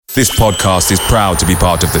This podcast is proud to be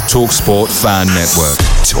part of the TalkSport Fan Network.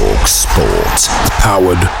 TalkSport.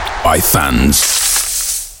 Powered by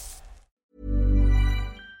fans.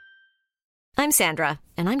 I'm Sandra,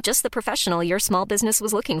 and I'm just the professional your small business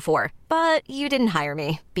was looking for. But you didn't hire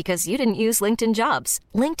me because you didn't use LinkedIn Jobs.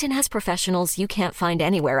 LinkedIn has professionals you can't find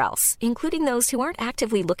anywhere else, including those who aren't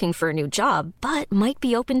actively looking for a new job, but might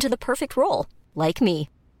be open to the perfect role, like me.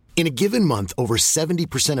 In a given month, over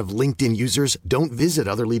 70% of LinkedIn users don't visit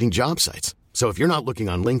other leading job sites. So if you're not looking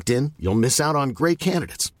on LinkedIn, you'll miss out on great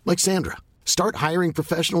candidates like Sandra. Start hiring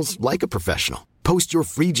professionals like a professional. Post your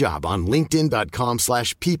free job on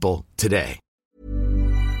linkedin.com/people today.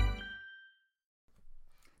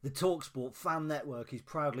 The TalkSport Fan Network is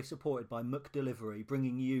proudly supported by McDelivery,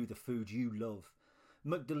 bringing you the food you love.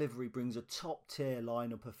 McDelivery brings a top-tier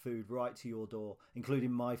lineup of food right to your door,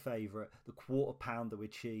 including my favourite, the quarter pounder with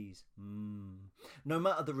cheese. No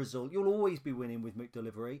matter the result, you'll always be winning with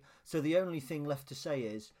McDelivery, so the only thing left to say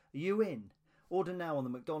is, are you in? Order now on the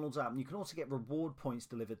McDonald's app, and you can also get reward points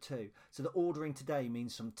delivered too, so that ordering today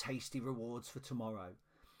means some tasty rewards for tomorrow.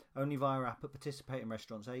 Only via app at participating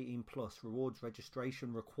restaurants. 18 plus. Rewards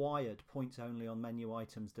registration required. Points only on menu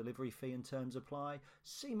items. Delivery fee and terms apply.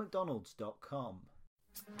 See mcdonalds.com.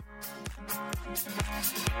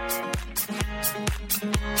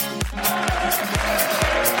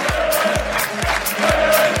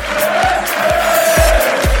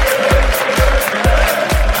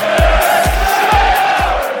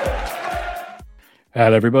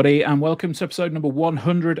 Hello, everybody, and welcome to episode number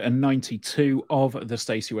 192 of the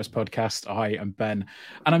Stacey West podcast. I am Ben,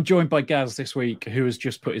 and I'm joined by Gaz this week, who has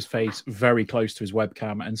just put his face very close to his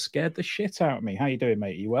webcam and scared the shit out of me. How you doing,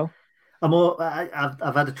 mate? Are you well?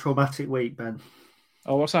 I've had a traumatic week, Ben.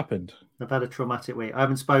 Oh, what's happened? I've had a traumatic week. I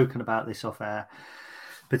haven't spoken about this off air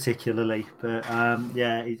particularly, but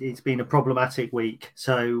it's been a problematic week.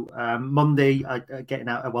 So Monday,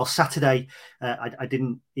 Saturday, I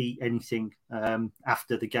didn't eat anything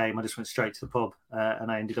after the game. I just went straight to the pub,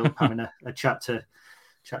 and I ended up having a chat to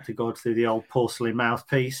God through the old porcelain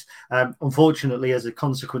mouthpiece. Unfortunately, as a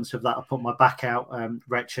consequence of that, I put my back out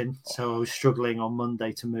retching, so I was struggling on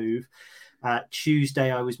Monday to move.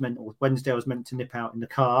 Wednesday, I was meant to nip out in the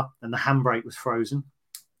car, and the handbrake was frozen.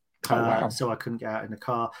 So I couldn't get out in the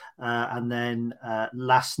car. And then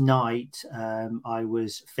last night, I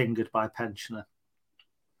was fingered by a pensioner.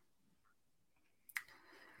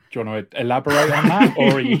 Do you want to elaborate on that,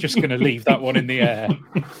 or are you just going to leave that one in the air?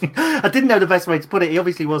 I didn't know the best way to put it. He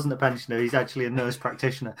obviously wasn't a pensioner. He's actually a nurse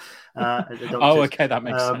practitioner. Oh, okay, that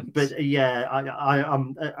makes sense. But yeah,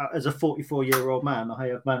 I'm as a 44-year-old man, I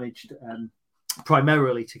have managed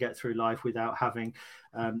primarily to get through life without having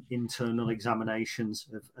internal examinations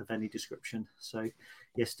of any description. So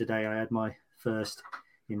yesterday I had my first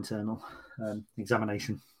internal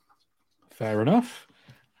examination. Fair enough.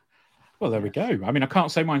 Well, there we go. I mean, I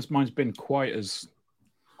can't say mine's been quite as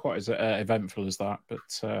eventful as that,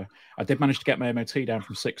 but I did manage to get my MOT down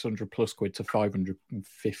from 600 plus quid to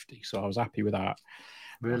 550, so I was happy with that.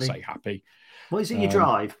 Really? I'll say happy. What is it you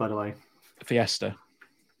drive, by the way? Fiesta.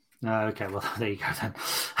 Oh, okay, well, there you go then.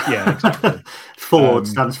 Yeah, exactly. Ford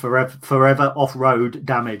stands for forever off-road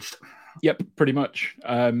damaged. Yep, pretty much.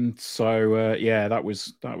 Yeah, that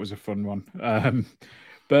was a fun one.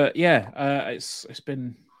 But yeah, it's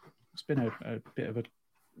been a bit of a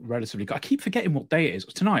relatively. I keep forgetting what day it is.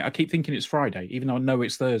 Tonight, I keep thinking it's Friday, even though I know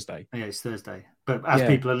it's Thursday. Yeah, it's Thursday. But as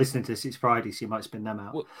people are listening to this, it's Friday, so you might spin them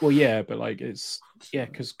out. Well, yeah, but like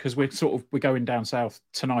because we're going down south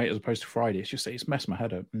tonight as opposed to Friday. It's messed my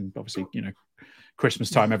head up, and obviously, Christmas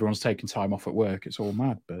time, everyone's taking time off at work. It's all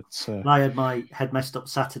mad. But I had my head messed up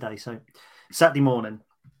Saturday. So Saturday morning,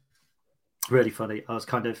 really funny. I was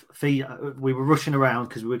we were rushing around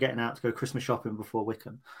because we were getting out to go Christmas shopping before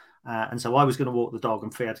Wycombe. And so I was going to walk the dog,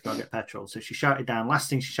 and Fee had to go and get petrol. So she shouted down.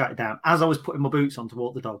 Last thing she shouted down as I was putting my boots on to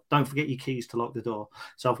walk the dog, "Don't forget your keys to lock the door."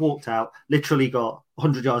 So I've walked out, literally got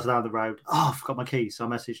 100 yards down the road. Oh, I forgot my keys. So I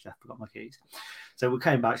messaged her, forgot my keys. So we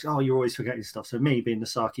came back. Oh, you're always forgetting stuff. So me being the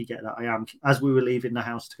sarky get that I am, as we were leaving the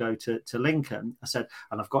house to go to Lincoln, I said,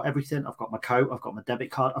 and I've got everything. I've got my coat. I've got my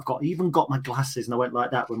debit card. Even got my glasses. And I went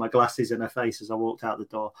like that with my glasses in her face as I walked out the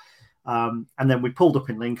door. And then we pulled up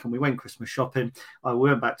in Lincoln. We went Christmas shopping. We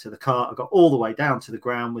went back to the car. I got all the way down to the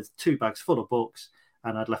ground with 2 bags full of books,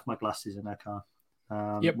 and I'd left my glasses in her car,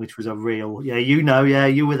 which was a real, you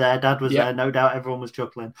were there. Dad was there. No doubt everyone was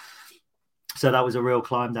chuckling. So that was a real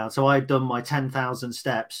climb down. So I had done my 10,000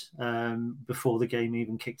 steps before the game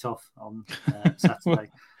even kicked off on Saturday.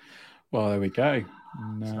 Well, there we go.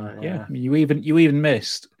 I mean,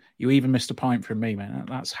 you even missed a pint from me, man.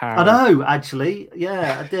 That's how. I know, actually.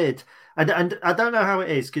 Yeah, I did. And I don't know how it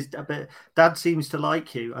is because Dad seems to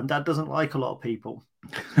like you, and Dad doesn't like a lot of people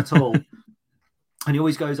at all. And he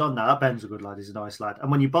always goes on, "Now that Ben's a good lad. He's a nice lad."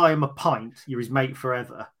 And when you buy him a pint, you're his mate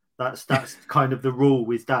forever. That's kind of the rule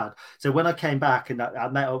with Dad. So when I came back and I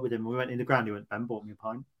met up with him, we went in the ground. He went, "Ben bought me a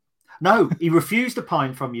pint." No, he refused a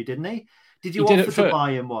pint from you, didn't he? Did you offer to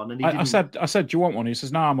buy him one? And I said, "Do you want one?" He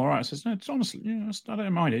says, "No, I'm all right." I says, "No, it's honestly, I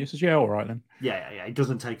don't mind it." He says, "Yeah, all right then." Yeah. It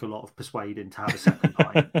doesn't take a lot of persuading to have a second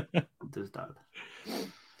pint. Does Dad? But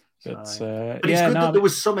it's good that there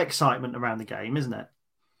was some excitement around the game, isn't it?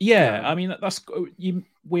 Yeah, I mean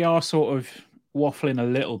we are sort of waffling a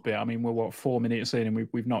little bit. I mean, we're 4 minutes in, and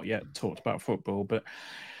we've not yet talked about football, but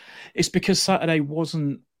it's because Saturday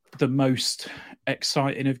wasn't the most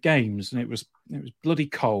exciting of games, and it was bloody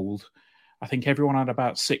cold. I think everyone had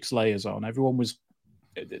about 6 layers on. Everyone was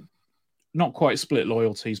not quite split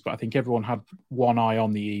loyalties, but I think everyone had one eye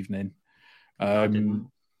on the evening.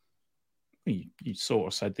 You sort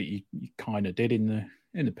of said that you kind of did in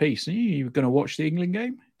the piece. You were going to watch the England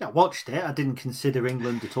game? I watched it. I didn't consider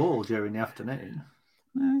England at all during the afternoon.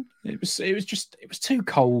 No, it was too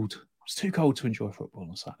cold. It was too cold to enjoy football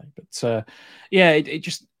on Saturday. But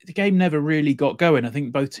the game never really got going. I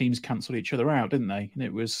think both teams cancelled each other out, didn't they? And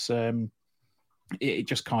it was it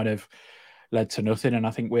just kind of led to nothing. And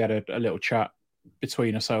I think we had a little chat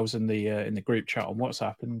between ourselves in the group chat on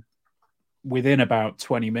WhatsApp, and within about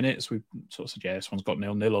 20 minutes, we sort of said, "Yeah, this one's got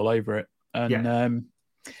 0-0 all over it." And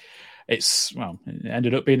it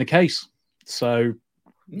ended up being the case. So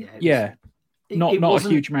not a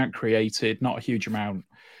huge amount created, not a huge amount.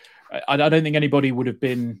 I don't think anybody would have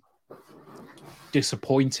been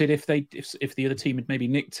disappointed if the other team had maybe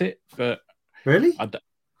nicked it. But really,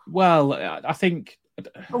 I think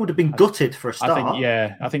I would have been gutted for a start.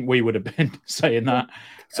 I think we would have been saying that.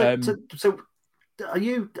 So are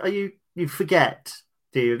you forget?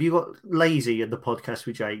 Do you? Have you got lazy in the podcast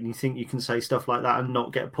with Jake and you think you can say stuff like that and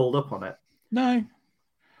not get pulled up on it? No,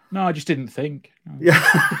 I just didn't think. No. Yeah.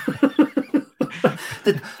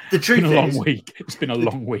 the truth is... It's been a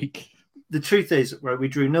long week. The truth is, right, we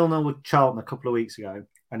drew 0-0 with Charlton a couple of weeks ago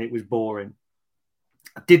and it was boring.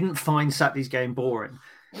 I didn't find Saturday's game boring.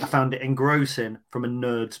 I found it engrossing from a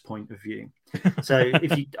nerd's point of view. So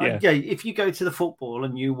if you go to the football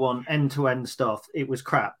and you want end-to-end stuff, it was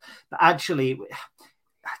crap. But actually,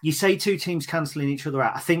 you say 2 teams cancelling each other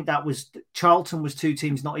out. I think that was Charlton was 2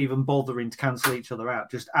 teams not even bothering to cancel each other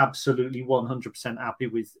out, just absolutely 100% happy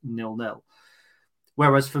with 0-0.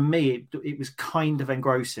 Whereas for me, it was kind of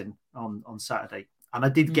engrossing on Saturday, and I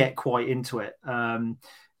did get quite into it.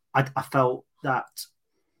 I felt that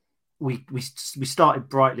we started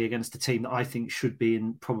brightly against a team that I think should be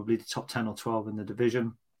in probably the top 10 or 12 in the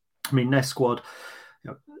division. I mean, their squad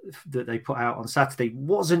that they put out on Saturday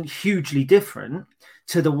wasn't hugely different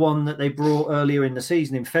to the one that they brought earlier in the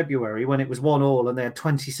season in February when it was 1-1 and they had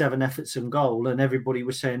 27 efforts and goal and everybody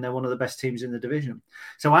was saying they're one of the best teams in the division.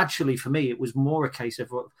 So actually for me, it was more a case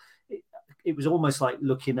of it was almost like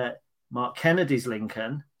looking at Mark Kennedy's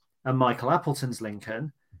Lincoln and Michael Appleton's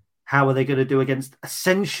Lincoln. How are they going to do against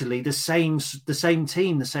essentially the same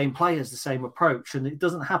team, the same players, the same approach? And it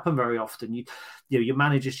doesn't happen very often. Your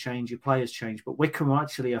managers change, your players change, but Wycombe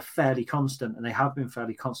actually are fairly constant, and they have been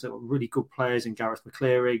fairly constant with really good players in Gareth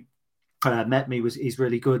McCleary. Metme is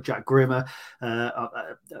really good. Jack Grimmer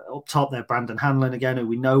up top there, Brandon Hanlon again, who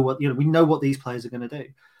we know what these players are going to do.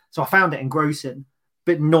 So I found it engrossing,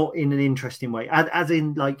 but not in an interesting way. As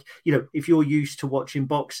in, like, if you're used to watching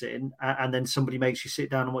boxing and then somebody makes you sit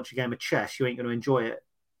down and watch a game of chess, you ain't going to enjoy it.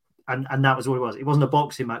 And that was what it was. It wasn't a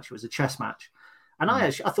boxing match; it was a chess match. And I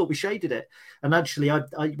thought we shaded it. And actually, I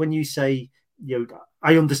when you say,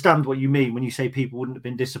 I understand what you mean when you say people wouldn't have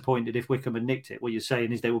been disappointed if Wycombe had nicked it. What you're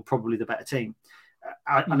saying is they were probably the better team.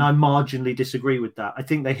 And I marginally disagree with that. I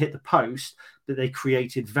think they hit the post, but they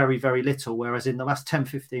created very, very little. Whereas in the last 10,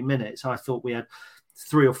 15 minutes, I thought we had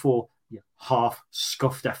 3 or 4 half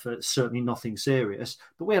scuffed efforts, certainly nothing serious.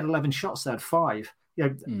 But we had 11 shots, they had 5.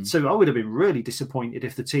 So I would have been really disappointed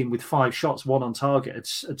if the team with 5 shots, 1 on target,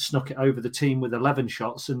 had snuck it over the team with 11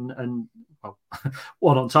 shots and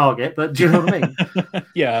 1 on target. But do you know what I mean?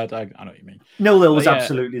 Yeah, I know what you mean. 0-0 was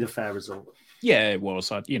absolutely the fair result. Yeah, it was.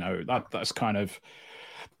 That's kind of,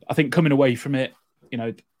 I think coming away from it,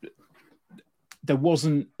 there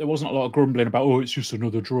wasn't a lot of grumbling about, it's just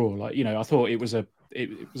another draw. Like, I thought it was a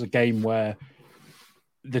game where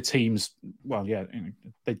the teams,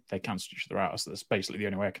 they cancelled each other out. So that's basically the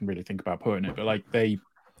only way I can really think about putting it. But like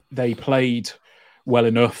they played well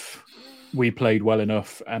enough, we played well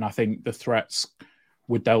enough, and I think the threats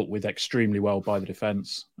were dealt with extremely well by the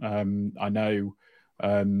defence. I know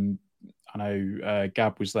I know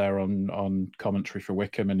Gab was there on commentary for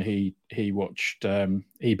Wycombe, and he watched.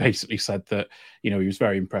 He basically said that he was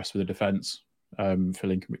very impressed with the defence for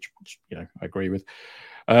Lincoln, which I agree with.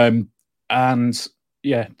 And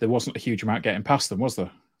yeah, there wasn't a huge amount getting past them, was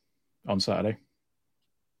there, on Saturday?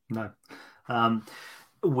 No.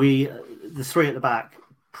 The three at the back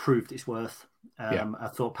proved its worth. I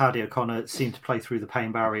thought Paddy O'Connor seemed to play through the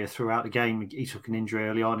pain barrier throughout the game. He took an injury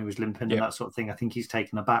early on. He was limping and that sort of thing. I think he's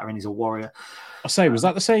taken a battering. He's a warrior. I say, was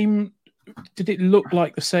that the same? Did it look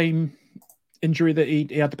like the same injury that he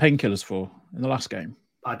had the painkillers for in the last game?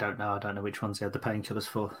 I don't know. I don't know which ones he had the painkillers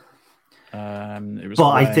for.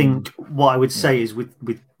 I think what I would say is with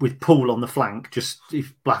Paul on the flank, just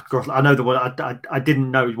if Blackroth, I know I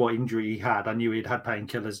didn't know what injury he had. I knew he'd had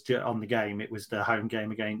painkillers on the game. It was the home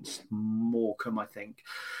game against Morecambe, I think,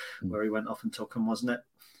 where he went off and took them, wasn't it?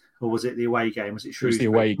 Or was it the away game? Was it Shrewsbury? It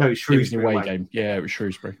was the away, no, it was Shrewsbury it was the away game. Yeah, it was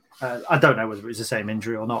Shrewsbury. I don't know whether it was the same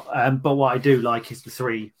injury or not. But what I do like is the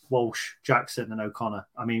three: Walsh, Jackson, and O'Connor.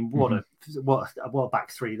 I mean, what a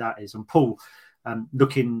back three that is. And Paul,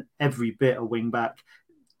 looking every bit a wing back.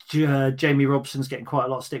 Jamie Robson's getting quite a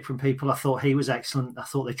lot of stick from people. I thought he was excellent. I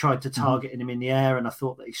thought they tried to target him in the air, and I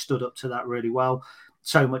thought that he stood up to that really well.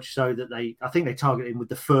 So much so that I think they targeted him with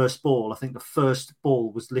the first ball. I think the first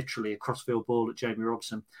ball was literally a crossfield ball at Jamie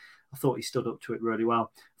Robson. I thought he stood up to it really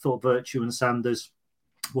well. I thought Virtue and Sanders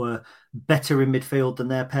were better in midfield than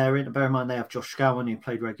their pairing. And bear in mind, they have Josh Scowen, who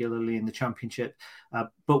played regularly in the Championship,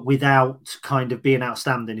 but without kind of being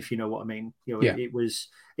outstanding, if you know what I mean. If it was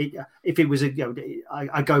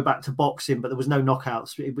I go back to boxing, but there was no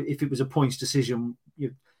knockouts. If it was a points decision,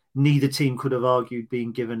 neither team could have argued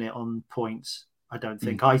being given it on points. I don't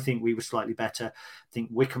think. I think we were slightly better. I think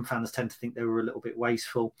Wycombe fans tend to think they were a little bit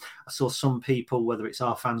wasteful. I saw some people, whether it's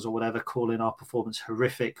our fans or whatever, calling our performance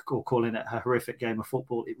horrific or calling it a horrific game of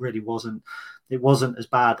football. It really wasn't. It wasn't as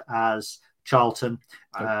bad as Charlton.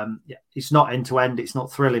 It's not end to end. It's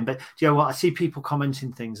not thrilling. But do you know what? I see people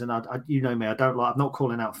commenting things, and you know me. I'm not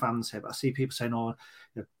calling out fans here, but I see people saying, "Oh,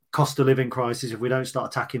 cost of living crisis. If we don't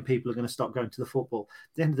start attacking, people are going to stop going to the football."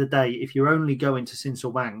 At the end of the day, if you're only going to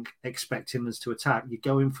Sincil Bank expecting us to attack, you're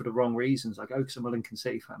going for the wrong reasons. I go because I'm a Lincoln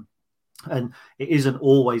City fan, and it isn't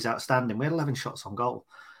always outstanding. We had 11 shots on goal.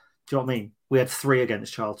 Do you know what I mean? We had 3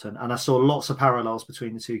 against Charlton, and I saw lots of parallels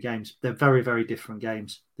between the two games. They're very, very different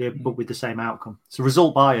games, but with the same outcome. It's a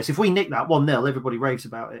result bias. If we nick that 1-0, everybody raves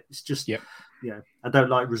about it. It's just, I don't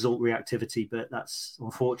like result reactivity, but that's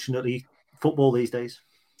unfortunately football these days.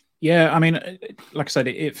 Yeah, I mean, like I said,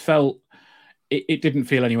 it didn't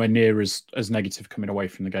feel anywhere near as negative coming away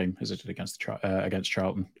from the game as it did against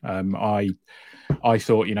Charlton. I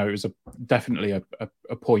thought, it was definitely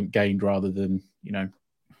a point gained rather than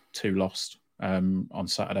 2 lost on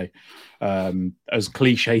Saturday. As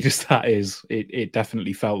cliched as that is, it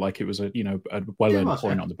definitely felt like it was a well-earned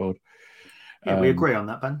point on the board. Yeah, we agree on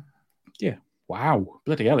that, Ben. Yeah. Wow,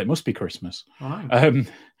 bloody hell! It must be Christmas. I know.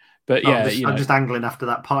 But I'm just angling after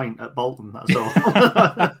that pint at Bolton. That's all.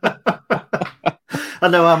 I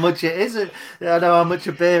know how much it is. I know how much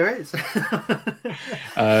a beer is.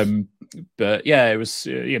 But yeah, it was.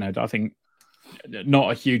 I think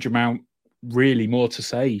not a huge amount really more to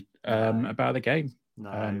say about the game.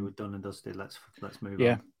 No, we're done and dusted. Let's move on.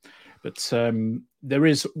 Yeah, but there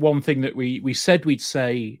is one thing that we said we'd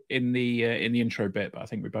say in the intro bit, but I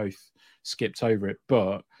think we both skipped over it.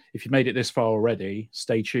 But if you made it this far already,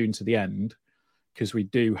 stay tuned to the end because we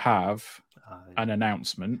do have an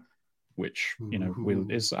announcement, which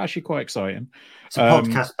is actually quite exciting. It's a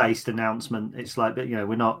podcast-based announcement. It's like,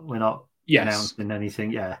 we're not announcing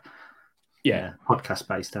anything. Yeah,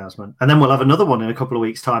 podcast-based announcement, and then we'll have another one in a couple of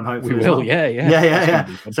weeks' time. Hopefully, we will. Well. Yeah.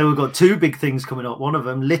 So we've got 2 big things coming up. One of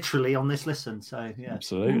them literally on this listen. So yeah,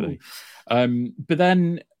 absolutely. But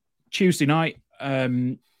then Tuesday night.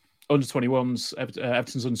 Under 21s,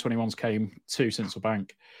 Everton's under 21s came to Sincil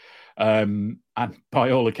Bank, and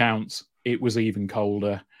by all accounts, it was even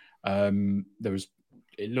colder. It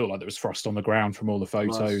looked like there was frost on the ground from all the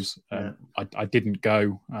photos. I didn't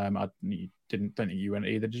go. I don't think you went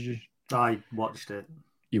either, did you? I watched it.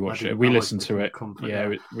 You watched it. We listened to it.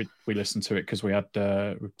 Yeah, we listened to it because we had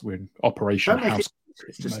we're in Operation House.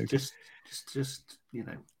 It's just we're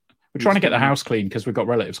trying to get the house clean because we've got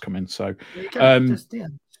relatives coming. So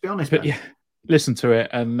be honest, but listen to it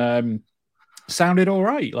and sounded all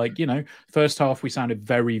right. Like, first half we sounded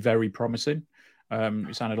very, very promising.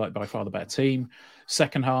 We sounded like by far the better team.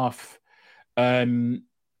 Second half, a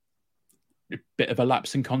bit of a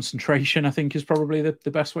lapse in concentration, I think, is probably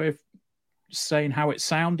the best way of saying how it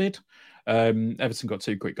sounded. Everton got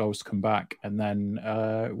 2 quick goals to come back, and then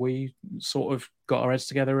we sort of got our heads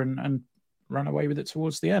together and ran away with it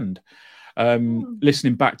towards the end.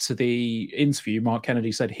 Listening back to the interview, Mark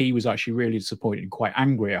Kennedy said he was actually really disappointed and quite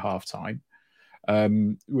angry at halftime,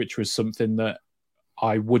 which was something that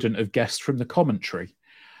I wouldn't have guessed from the commentary.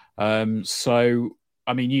 So,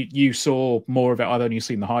 I mean, you saw more of it. I'd only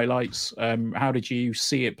seen the highlights. How did you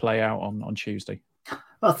see it play out on Tuesday?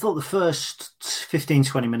 Well, I thought the first 15,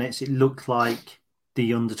 20 minutes, it looked like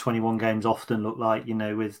the under-21 games often look like,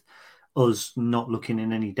 with us not looking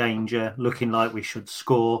in any danger, looking like we should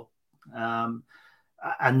score. And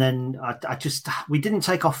then we didn't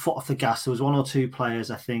take our foot off the gas. There was one or two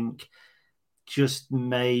players, I think, just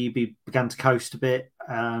maybe began to coast a bit.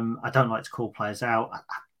 I don't like to call players out. I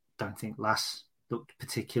don't think Lass looked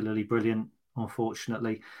particularly brilliant,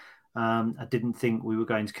 unfortunately. I didn't think we were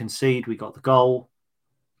going to concede. We got the goal.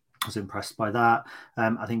 I was impressed by that.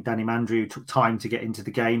 I think Danny Mandrew took time to get into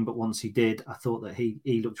the game, but once he did, I thought that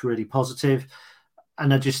he looked really positive.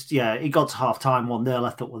 And it got to half-time 1-0.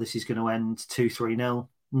 I thought, well, this is going to end 2-3-0.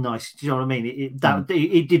 Nice. Do you know what I mean?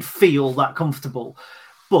 It did feel that comfortable.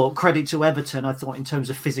 But credit to Everton, I thought in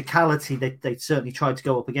terms of physicality, they certainly tried to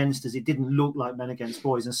go up against us. It didn't look like men against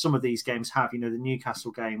boys. And some of these games have. The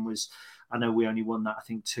Newcastle game was, I know we only won that, I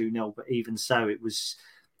think, 2-0. But even so, it was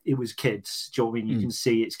kids. Do you know what I mean? You can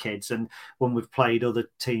see it's kids. And when we've played other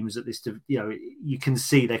teams at this, you can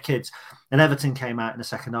see they're kids. And Everton came out in the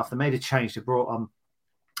second half. They made a change. They brought on,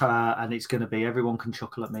 and it's going to be, everyone can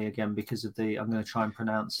chuckle at me again because of I'm going to try and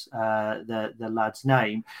pronounce the lad's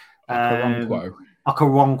name.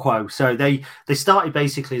 Okoronkwo. So they started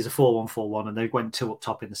basically as a 4-1-4-1 and they went 2 up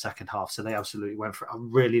top in the second half. So they absolutely went for it. I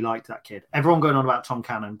really liked that kid. Everyone going on about Tom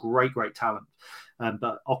Cannon, great talent.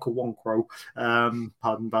 But Okoronkwo,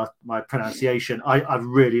 pardon my pronunciation, I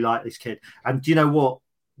really like this kid. And do you know what?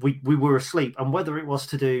 We were asleep. And whether it was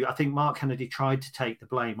to do, I think Mark Kennedy tried to take the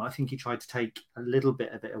blame. I think he tried to take a little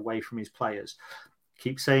bit of it away from his players.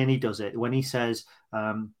 Keep saying he does it. When he says,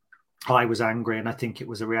 I was angry, and I think it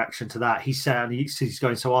was a reaction to that. He said, he's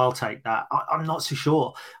going, so I'll take that. I'm not so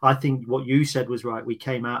sure. I think what you said was right. We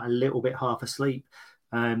came out a little bit half asleep.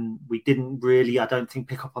 We didn't really, I don't think,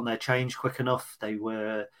 pick up on their change quick enough. They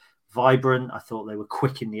were vibrant. I thought they were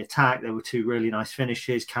quick in the attack. There were 2 really nice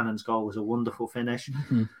finishes. Cannon's goal was a wonderful finish.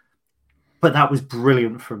 Mm-hmm. But that was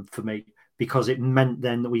brilliant for me because it meant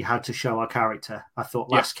then that we had to show our character. I thought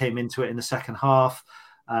Lass came into it in the second half.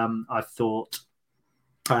 I thought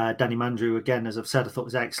Danny Mandrew, again, as I've said, I thought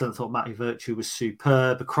was excellent. I thought Matty Virtue was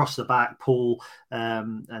superb. Across the back, Paul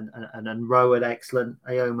and Rowan, excellent.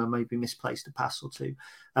 Aoma maybe misplaced a pass or two.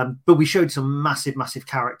 But we showed some massive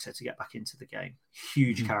character to get back into the game.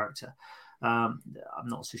 Huge character. I'm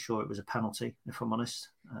not so sure it was a penalty, if I'm honest.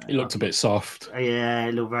 It looked a bit soft. Yeah,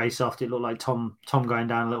 it looked very soft. It looked like Tom going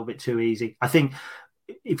down a little bit too easy. I think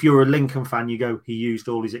if you're a Lincoln fan, you go, he used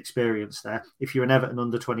all his experience there. If you're an Everton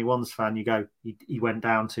under-21s fan, you go, he went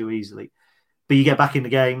down too easily. But you get back in the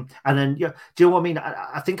game. And then, do you know what I mean?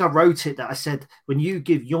 I think I wrote it that I said, when you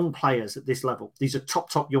give young players at this level, these are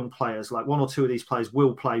top young players, like 1 or 2 of these players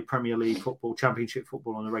will play Premier League football, Championship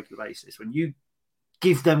football on a regular basis. When you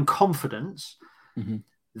give them confidence,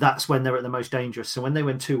 that's when they're at the most dangerous. So when they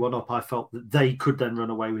went 2-1 up, I felt that they could then run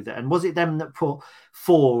away with it. And was it them that put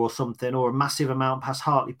 4 or something, or a massive amount past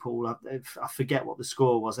Hartlepool? I forget what the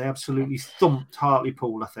score was. They absolutely thumped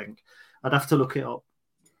Hartlepool, I think. I'd have to look it up.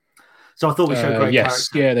 So I thought we showed great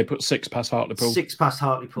character. Yeah, they put 6 past Hartlepool. 6 past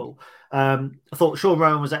Hartlepool. I thought Sean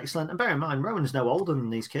Rowan was excellent. And bear in mind, Rowan's no older than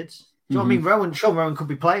these kids. Do you know what I mean? Sean Rowan could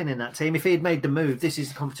be playing in that team. If he had made the move, this is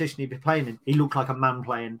the competition he'd be playing in. He looked like a man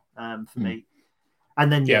playing for me.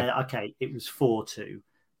 And then, it was 4-2.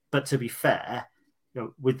 But to be fair,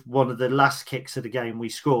 with one of the last kicks of the game we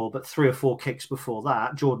scored, but 3 or 4 kicks before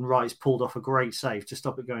that, Jordan Rice pulled off a great save to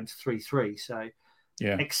stop it going to 3-3. So,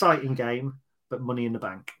 exciting game, but money in the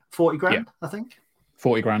bank. 40 grand, I think.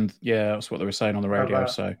 40 grand, yeah, that's what they were saying on the radio.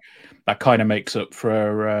 So that kind of makes up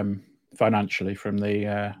for financially from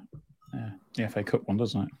the FA Cup one,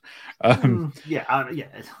 doesn't it? If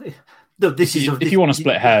you want to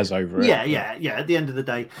split hairs over it. Yeah. At the end of the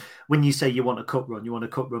day, when you say you want a cup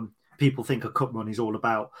run, people think a cup run is all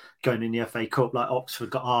about going in the FA Cup, like Oxford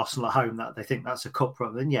got Arsenal at home, that they think that's a cup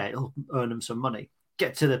run. Then, it'll earn them some money.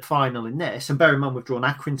 Get to the final in this. And bear in mind, we've drawn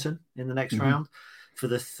Accrington in the next round for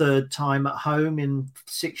the 3rd time at home in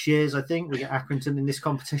 6 years, I think. We get Accrington in this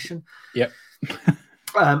competition. Yep.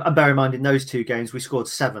 And bear in mind, in those 2 games, we scored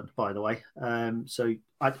 7, by the way. So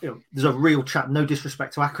there's a real chat, no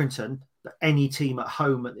disrespect to Accrington, but any team at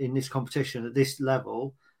home in this competition at this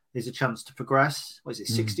level is a chance to progress. What is it,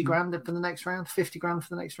 60 grand for the next round, 50 grand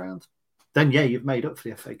for the next round? Then, you've made up for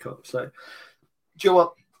the FA Cup. So, do you know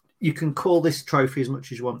what? you can call this trophy as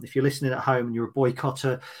much as you want. If you're listening at home and you're a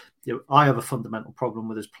boycotter, I have a fundamental problem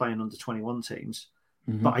with us playing under 21 teams,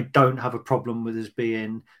 but I don't have a problem with us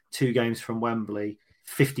being 2 games from Wembley,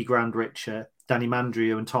 50 grand richer, Danny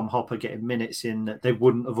Mandrio and Tom Hopper getting minutes in that they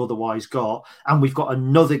wouldn't have otherwise got. And we've got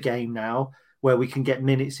another game now where we can get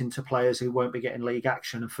minutes into players who won't be getting league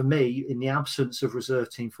action. And for me, in the absence of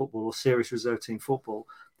reserve team football or serious reserve team football,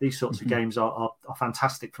 these sorts of games are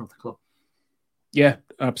fantastic from the club. Yeah,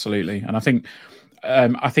 absolutely. And I think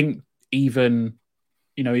even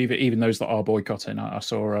those that are boycotting, I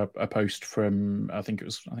saw a post from, I think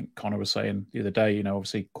Connor was saying the other day,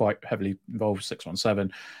 obviously quite heavily involved with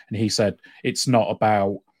 617. And he said, it's not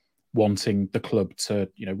about wanting the club to,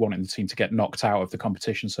 wanting the team to get knocked out of the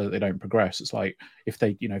competition so that they don't progress. It's like, if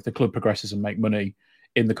the club progresses and make money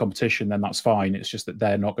in the competition, then that's fine. It's just that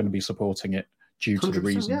they're not going to be supporting it due to the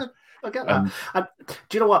reasons. Yeah, I get that.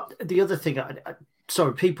 Do you know what? The other thing,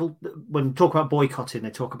 sorry, people, when talk about boycotting, they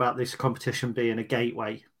talk about this competition being a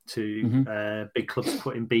gateway to big clubs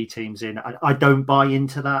putting B teams in. I don't buy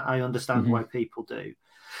into that. I understand why people do.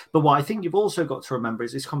 But what I think you've also got to remember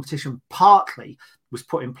is this competition partly was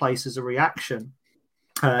put in place as a reaction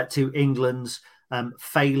to England's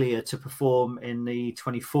failure to perform in the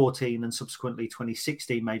 2014 and subsequently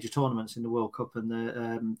 2016 major tournaments in the World Cup and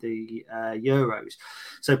the Euros.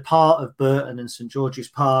 So part of Burton and St George's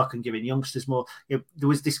Park and giving youngsters more, there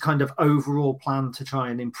was this kind of overall plan to try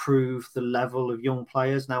and improve the level of young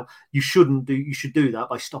players. Now, you should do that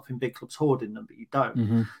by stopping big clubs hoarding them, but you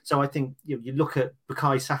don't. So I think you look at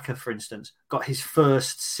Bukayo Saka, for instance, got his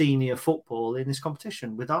first senior football in this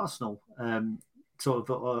competition with Arsenal. Sort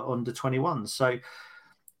of under 21. So,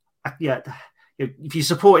 yeah, if you're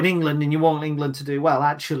supporting England and you want England to do well,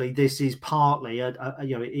 actually, this is partly it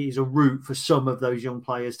is a route for some of those young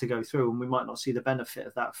players to go through, and we might not see the benefit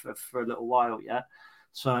of that for a little while yet.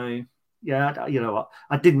 So, yeah, you know what?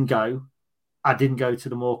 I didn't go to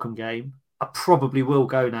the Morecambe game. I probably will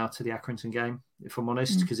go now to the Accrington game, if I'm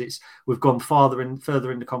honest, because we've gone further in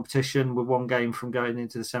the competition. We're one game from going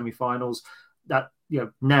into the semi-finals. That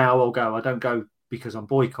now I'll go. I don't go because I'm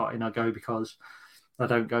boycotting. I go because I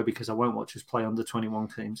don't go because I won't watch us play under 21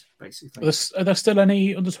 teams, basically. Are there still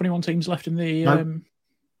any under 21 teams left in the... No,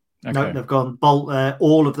 Okay. No, they've gone.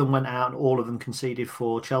 All of them went out and all of them conceded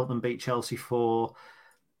 4. Cheltenham beat Chelsea 4-2.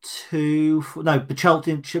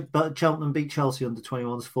 But Cheltenham beat Chelsea under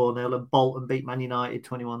 21s 4-0 and Bolton beat Man United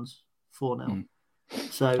 21s 4-0.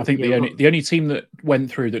 So I think the only team that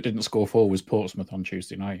went through that didn't score 4 was Portsmouth on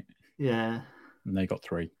Tuesday night. Yeah. And they got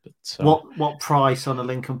 3. But, what price on a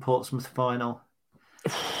Lincoln Portsmouth final?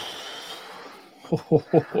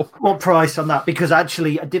 What price on that? Because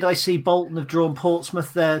actually, did I see Bolton have drawn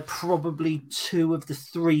Portsmouth? They're probably 2 of the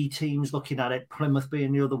 3 teams looking at it. Plymouth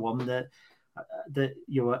being the other one that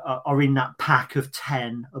are in that pack of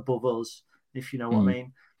 10 above us, if you know what I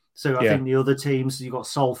mean. So I think the other teams, you've got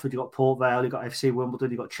Salford, you've got Port Vale, you've got FC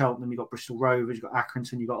Wimbledon, you've got Cheltenham, you've got Bristol Rovers, you've got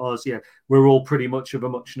Accrington, you've got us. We're all pretty much of a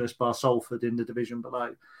muchness bar Salford in the division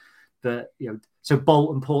below. But, so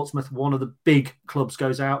Bolton, Portsmouth, one of the big clubs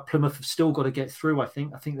goes out. Plymouth have still got to get through, I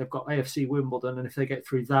think. I think they've got AFC Wimbledon, and if they get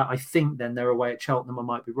through that, I think then they're away at Cheltenham. I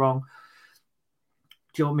might be wrong.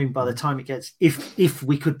 Do you know what I mean? By the time it gets, if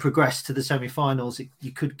we could progress to the semi-finals,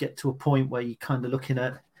 you could get to a point where you're kind of looking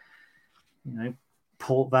at,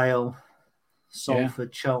 Port Vale,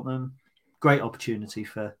 Salford, Cheltenham. Great opportunity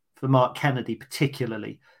for Mark Kennedy,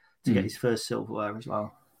 particularly, to get his first silverware as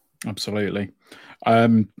well. Absolutely.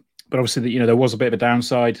 But obviously, there was a bit of a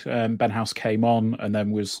downside. Ben House came on and then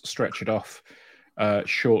was stretchered off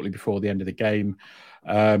shortly before the end of the game.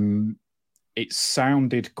 It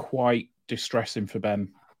sounded quite distressing for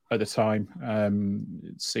Ben at the time.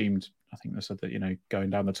 It seemed, I think they said that, going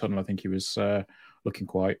down the tunnel, I think he was looking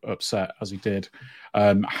quite upset as he did.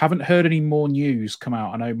 Haven't heard any more news come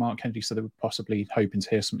out. I know Mark Kennedy said they were possibly hoping to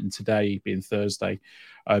hear something today, being Thursday,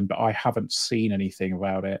 but I haven't seen anything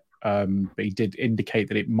about it. But he did indicate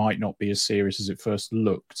that it might not be as serious as it first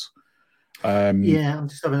looked. I'm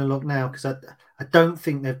just having a look now because I don't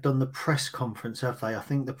think they've done the press conference, have they? I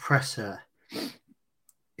think the presser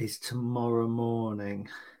is tomorrow morning.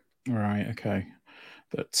 Right, okay.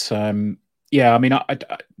 But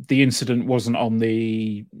the incident wasn't on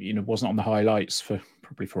the highlights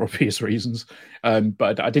probably for obvious reasons.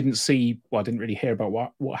 But I didn't see. Well, I didn't really hear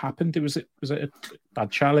about what happened. Was it a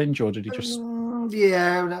bad challenge, or did he just?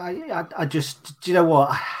 I just. Do you know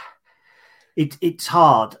what? It's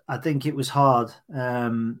hard. I think it was hard.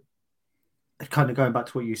 Kind of going back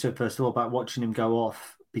to what you said first of all about watching him go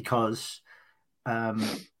off because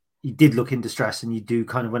he did look in distress, and you do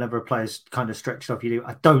kind of, whenever a player's kind of stretched off, you do.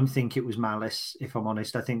 I don't think it was malice, if I'm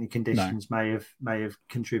honest. I think the conditions may have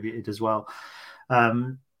contributed as well. I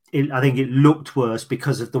think it looked worse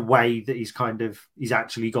because of the way that he's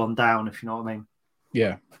actually gone down, if you know what I mean.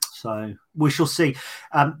 Yeah. So we shall see.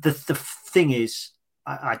 The thing is,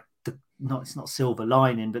 it's not silver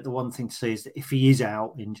lining, but the one thing to say is that if he is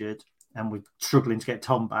out injured and we're struggling to get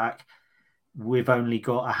Tom back, we've only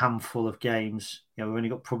got a handful of games. We've only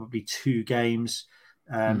got probably 2 games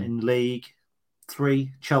in the league,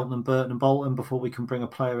 3, Cheltenham, Burton and Bolton, before we can bring a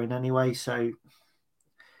player in anyway. So,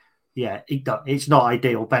 yeah, it's not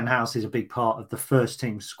ideal. Ben House is a big part of the first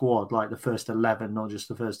team squad, like the first 11, not just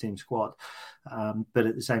the first team squad. But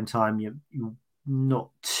at the same time, you're not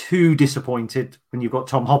too disappointed when you've got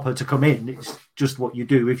Tom Hopper to come in. It's just what you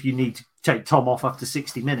do. If you need to take Tom off after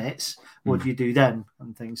 60 minutes, what do you do then?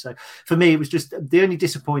 And things. So for me, it was just the only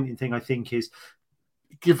disappointing thing, I think, is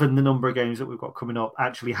given the number of games that we've got coming up,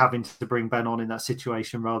 actually having to bring Ben on in that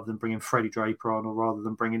situation rather than bringing Freddie Draper on, or rather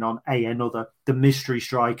than bringing on the mystery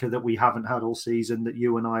striker that we haven't had all season, that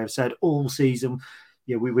you and I have said all season,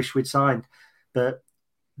 we wish we'd signed. But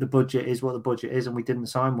the budget is what the budget is, and we didn't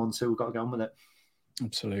sign one, so we've got to get on with it.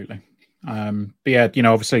 Absolutely. But yeah,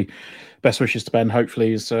 obviously, best wishes to Ben.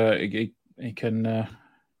 Hopefully, he can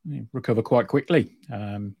recover quite quickly.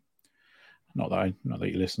 Not that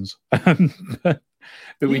he listens, but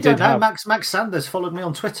we did know, Max Sanders followed me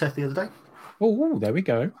on Twitter the other day. Oh, there we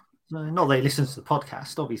go. Not that he listens to the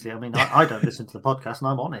podcast, obviously. I mean, I don't listen to the podcast, and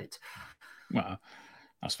I'm on it. Well,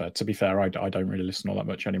 that's fair. To be fair, I don't really listen all that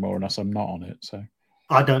much anymore, unless I'm not on it. So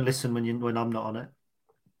I don't listen when I'm not on it.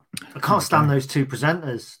 I can't stand those 2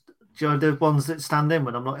 presenters. Do you know the ones that stand in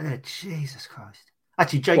when I'm not here? Jesus Christ!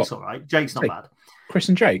 Actually, Jake's all right. Jake's not bad. Chris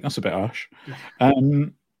and Jake, that's a bit harsh.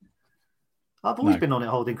 I've always been on it,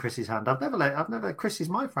 holding Chris's hand. I've never. Chris is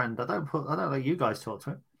my friend. I don't let you guys talk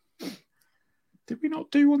to him. Did we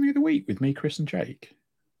not do one the other week with me, Chris and Jake?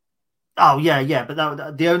 Oh yeah.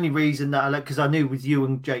 But the only reason that because I knew with you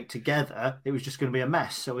and Jake together, it was just going to be a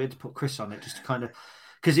mess. So we had to put Chris on it just to kind of,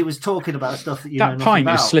 because it was talking about stuff that know pint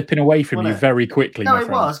about, was slipping away from you very quickly. No, it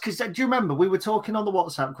was because do you remember we were talking on the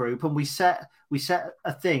WhatsApp group and we set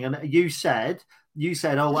a thing, and you said,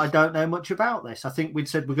 oh, I don't know much about this. I think we'd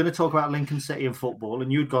said we're going to talk about Lincoln City and football,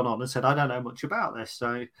 and you'd gone on and said, I don't know much about this.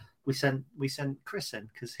 So we sent Chris in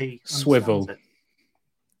because he Swivel. It.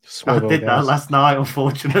 I did that last night,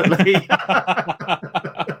 unfortunately.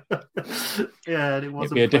 Yeah, and it wasn't.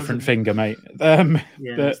 It'd be a different finger, mate.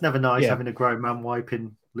 It's never nice having a grown man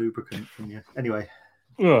wiping lubricant from you. Anyway.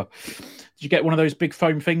 Ugh. Did you get one of those big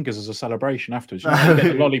foam fingers as a celebration afterwards? You get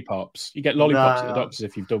the lollipops. You get lollipops at the doctor's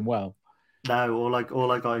if you've done well. No, all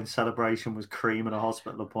I got in celebration was cream and a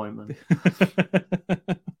hospital appointment.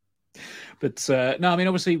 But no, I mean,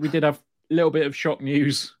 obviously we did have a little bit of shock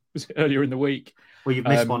news earlier in the week. Well, you've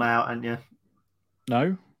missed one out, haven't you?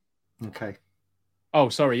 No. Okay. Oh,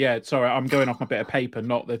 sorry. Yeah, sorry. I'm going off my bit of paper,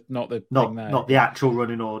 not the thing there. Not the actual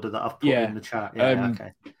running order that I've put in the chat. Yeah,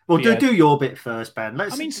 okay. Well, do your bit first, Ben. I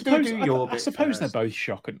suppose they're both bit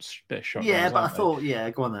shocking. Yeah, but I thought,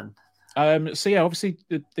 go on then. So yeah, obviously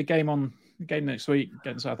the game next week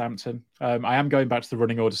against Southampton. I am going back to the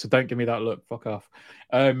running order, so don't give me that look. Fuck off.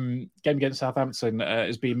 Game against Southampton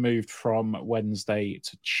is being moved from Wednesday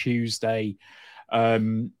to Tuesday.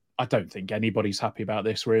 I don't think anybody's happy about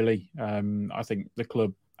this, really. I think the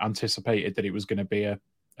club anticipated that it was going to be a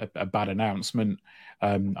bad announcement.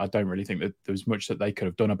 I don't really think that there was much that they could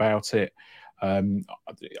have done about it.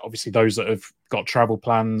 Obviously, those that have got travel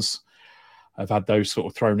plans have had those sort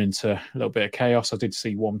of thrown into a little bit of chaos. I did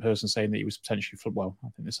see one person saying that he was potentially, I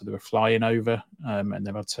think they said they were flying over, and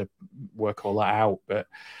they've had to work all that out. But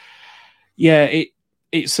yeah,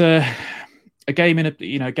 it's a game in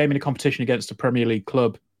a competition against a Premier League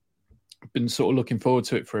club. Been sort of looking forward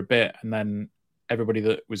to it for a bit, and then everybody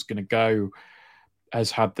that was going to go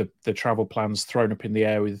has had the travel plans thrown up in the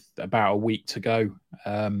air with about a week to go.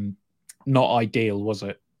 Not ideal, was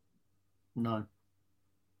it? No.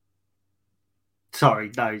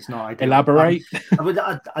 Sorry, no, it's not ideal. Elaborate.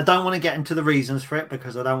 I don't want to get into the reasons for it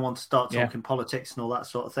because I don't want to start talking politics and all that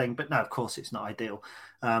sort of thing. But no, of course, it's not ideal.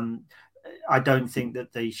 I don't think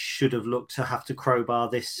that they should have looked to have to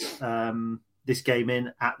crowbar this game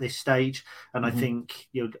in at this stage. And I think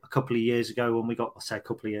a couple of years ago when we got, I say a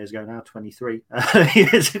couple of years ago now, 23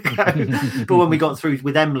 years ago, but when we got through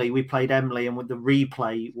with Emily, we played Emily, and with the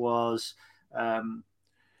replay was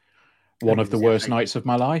one of the worst nights of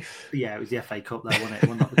my life. Yeah, it was the FA Cup though, wasn't it?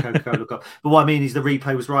 Well, not the Coca-Cola Cup. But what I mean is the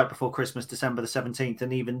replay was right before Christmas, December the 17th,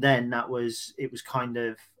 and even then it was kind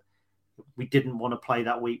of we didn't want to play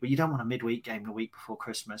that week, but you don't want a midweek game the week before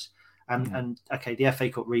Christmas. And okay, the FA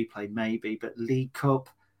Cup replay maybe, but League Cup,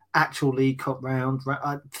 actual League Cup round,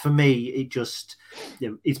 for me, it just,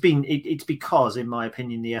 it's because, in my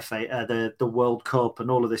opinion, the the World Cup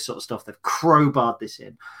and all of this sort of stuff, they've crowbarred this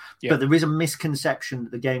in. But there is a misconception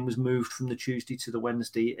that the game was moved from the Tuesday to the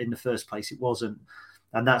Wednesday in the first place. It wasn't.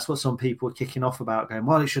 And that's what some people were kicking off about, going,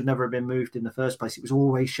 well, it should never have been moved in the first place. It was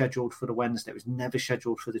always scheduled for the Wednesday. It was never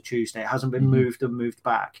scheduled for the Tuesday. It hasn't been moved and moved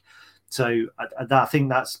back. So I think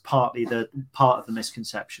that's partly part of the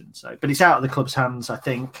misconception. So, but it's out of the club's hands, I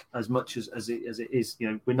think, as much as it is.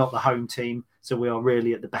 We're not the home team, so we are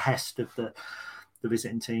really at the behest of the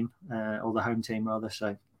visiting team, or the home team rather.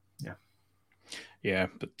 So, yeah.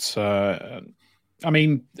 But I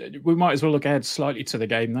mean, we might as well look ahead slightly to the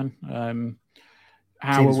game then.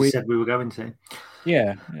 How are we? Said we were going to.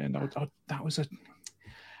 Yeah. No, that was a.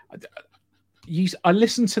 I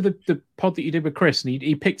listened to the pod that you did with Chris, and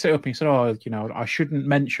he picked it up and he said, "Oh, I shouldn't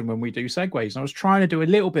mention when we do segues." And I was trying to do a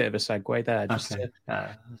little bit of a segue there, just to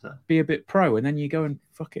be a bit pro, and then you go and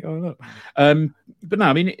fuck it all up. But no,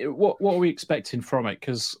 I mean, what are we expecting from it?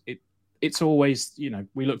 Because it's always,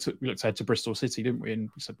 we looked ahead to Bristol City, didn't we? And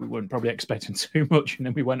we said we weren't probably expecting too much, and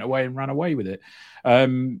then we went away and ran away with it.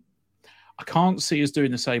 I can't see us doing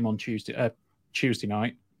the same on Tuesday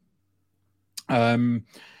night.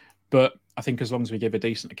 But I think as long as we give a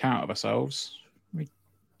decent account of ourselves, we're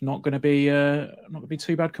not going to be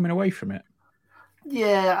too bad coming away from it.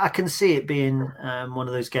 Yeah, I can see it being one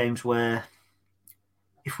of those games where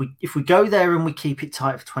if we go there and we keep it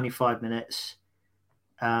tight for 25 minutes,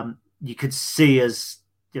 you could see us.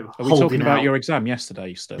 Are we talking about your exam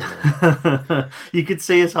yesterday still? You could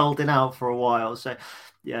see us holding out for a while. So.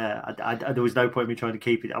 Yeah, there was no point in me trying to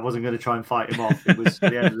keep it. I wasn't going to try and fight him off. It was,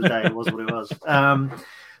 at the end of the day, it was what it was.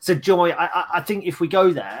 So, Joy, I think if we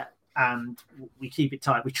go there and we keep it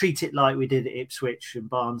tight, we treat it like we did at Ipswich and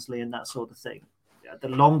Barnsley and that sort of thing, the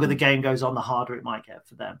longer the game goes on, the harder it might get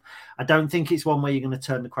for them. I don't think it's one where you're going to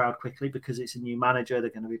turn the crowd quickly because it's a new manager. They're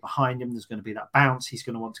going to be behind him. There's going to be that bounce. He's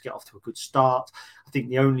going to want to get off to a good start. I think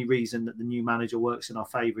the only reason that the new manager works in our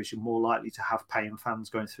favour is you're more likely to have paying fans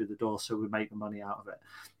going through the door, so we make the money out of it.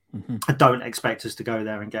 Mm-hmm. I don't expect us to go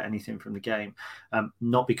there and get anything from the game.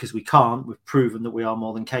 Not because we can't. We've proven that we are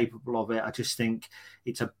more than capable of it. I just think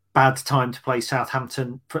it's a bad time to play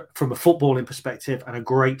Southampton from a footballing perspective and a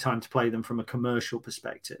great time to play them from a commercial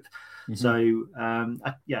perspective. Mm-hmm. So,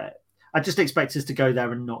 I just expect us to go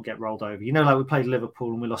there and not get rolled over. Like we played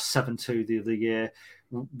Liverpool and we lost 7-2 the other year.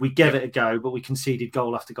 We gave it a go, but we conceded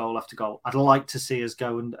goal after goal after goal. I'd like to see us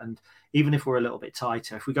go and even if we're a little bit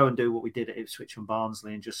tighter, if we go and do what we did at Ipswich and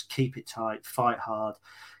Barnsley and just keep it tight, fight hard,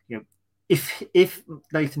 if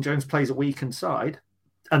Nathan Jones plays a weakened side,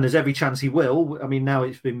 and there's every chance he will. I mean, now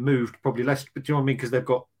it's been moved, probably less, but do you know what I mean? Because they've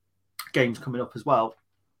got games coming up as well.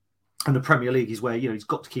 And the Premier League is where, he's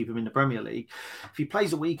got to keep him in the Premier League. If he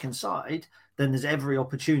plays a weakened side, then there's every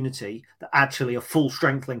opportunity that actually a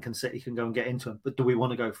full-strength Lincoln City can go and get into him. But do we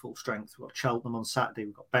want to go full strength? We've got Cheltenham on Saturday.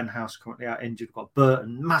 We've got Ben House currently out injured. We've got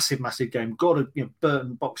Burton, massive game.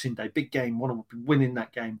 Burton Boxing Day, big game. Want to be winning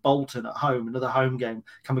that game. Bolton at home, another home game.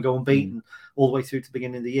 Can we go unbeaten all the way through to the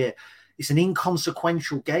beginning of the year? It's an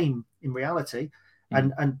inconsequential game in reality,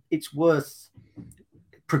 and it's worth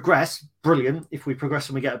progress. Brilliant. If we progress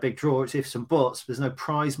and we get a big draw, it's ifs and buts. There's no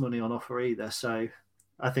prize money on offer either. So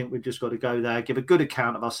I think we've just got to go there, give a good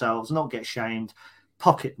account of ourselves, not get shamed,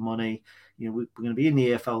 pocket money. We're going to be in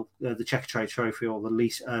the EFL, the Checkatrade Trophy or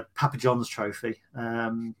the Papa John's Trophy.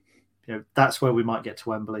 That's where we might get to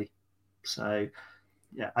Wembley. So,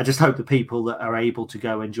 yeah, I just hope the people that are able to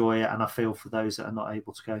go enjoy it, and I feel for those that are not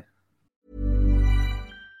able to go.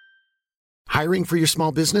 Hiring for your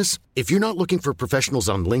small business? If you're not looking for professionals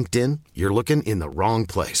on LinkedIn, you're looking in the wrong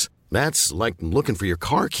place. That's like looking for your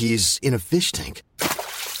car keys in a fish tank.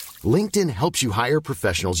 LinkedIn helps you hire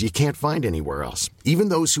professionals you can't find anywhere else, even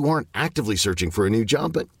those who aren't actively searching for a new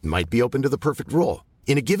job but might be open to the perfect role.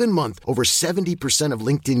 In a given month, over 70% of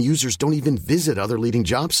LinkedIn users don't even visit other leading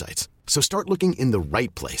job sites. So start looking in the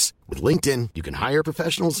right place. With LinkedIn, you can hire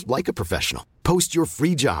professionals like a professional. Post your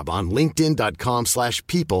free job on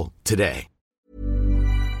linkedin.com/people today.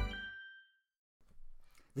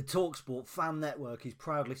 The TalkSport Fan Network is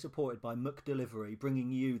proudly supported by McDelivery, bringing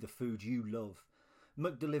you the food you love.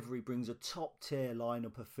 McDelivery brings a top-tier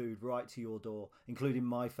lineup of food right to your door, including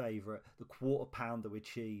my favourite, the quarter pounder with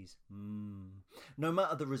cheese. No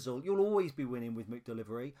matter the result, you'll always be winning with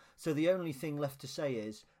McDelivery, so the only thing left to say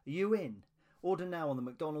is, are you in? Order now on the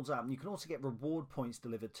McDonald's app, and you can also get reward points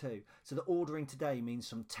delivered too, so that ordering today means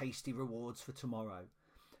some tasty rewards for tomorrow.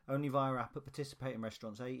 Only via app at participating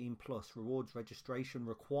restaurants. 18 plus. Rewards registration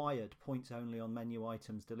required. Points only on menu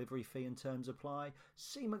items. Delivery fee and terms apply.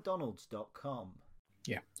 See mcdonalds.com.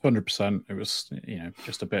 Yeah, 100%. It was,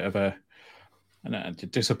 just a bit of a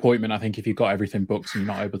disappointment, I think, if you got everything booked and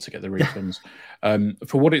you're not able to get the refunds.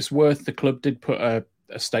 For what it's worth, the club did put a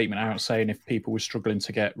statement out saying if people were struggling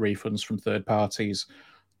to get refunds from third parties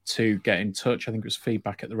to get in touch. I think it was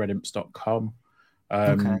feedback@theredimps.com.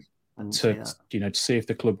 To see if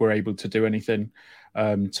the club were able to do anything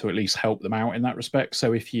to at least help them out in that respect.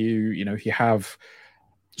 So if you have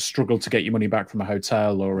struggled to get your money back from a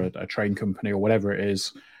hotel or a train company or whatever it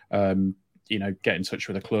is, get in touch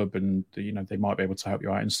with the club and they might be able to help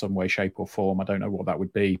you out in some way, shape or form. I don't know what that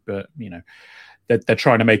would be, but they're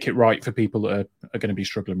trying to make it right for people that are going to be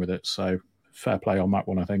struggling with it. So fair play on that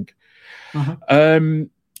one, I think.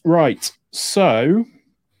 Right. So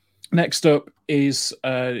next up is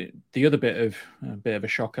the other bit of a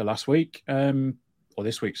shocker last week, or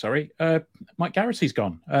this week, sorry. Mike Garrity's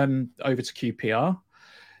gone over to QPR.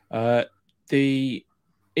 The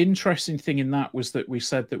interesting thing in that was that we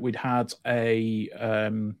said that we'd had a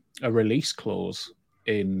release clause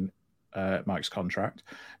in Mike's contract,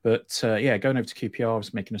 but going over to QPR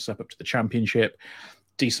was making us up to the Championship.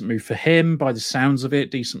 Decent move for him, by the sounds of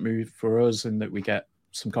it. Decent move for us in that we get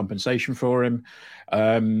some compensation for him.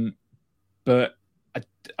 But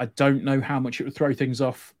I don't know how much it would throw things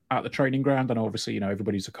off at the training ground. And obviously,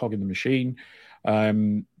 everybody's a cog in the machine.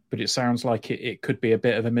 But it sounds like it could be a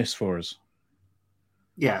bit of a miss for us.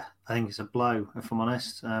 Yeah, I think it's a blow, if I'm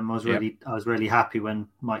honest. I was really happy when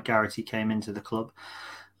Mike Garrity came into the club.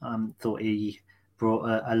 Thought he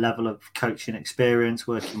brought a level of coaching experience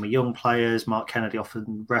working with young players. Mark Kennedy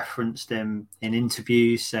often referenced him in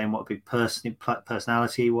interviews, saying what a big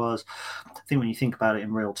personality he was. I think when you think about it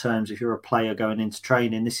in real terms, if you're a player going into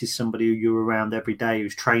training, this is somebody who you're around every day,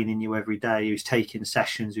 who's training you every day, who's taking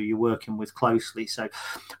sessions, who you're working with closely. So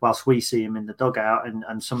whilst we see him in the dugout,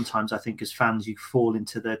 and sometimes I think as fans you fall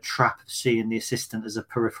into the trap of seeing the assistant as a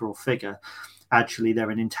peripheral figure, actually they're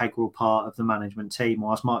an integral part of the management team.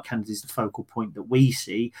 Whilst Mark Kennedy is the focal point that we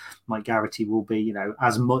see, Mike Garrity will be,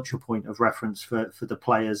 as much a point of reference for the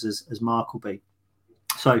players as Mark will be.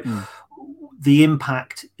 So the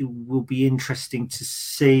impact will be interesting to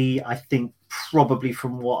see. I think probably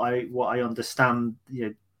from what I understand,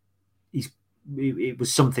 it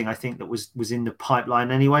was something I think that was in the pipeline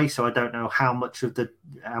anyway. So I don't know how much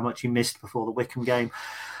he missed before the Wycombe game.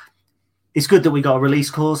 It's good that we got a release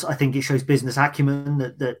clause. I think it shows business acumen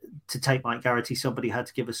that to take Mike Garrity, somebody had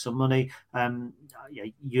to give us some money.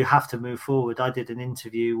 You have to move forward. I did an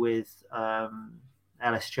interview with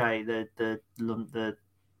LSJ, the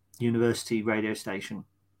university radio station,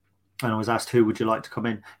 and I was asked, who would you like to come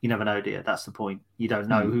in? You never know, dear. That's the point. You don't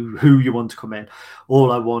know who you want to come in.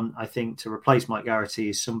 All I want, I think, to replace Mike Garrity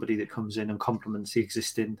is somebody that comes in and complements the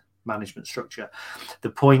existing management structure.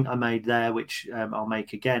 The point I made there, which I'll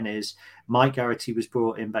make again, is Mike Garrity was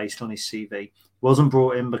brought in based on his CV. Wasn't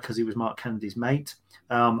brought in because he was Mark Kennedy's mate.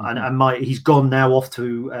 He's gone now off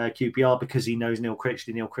to QPR because he knows Neil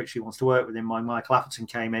Critchley. Neil Critchley wants to work with him. Michael Atherton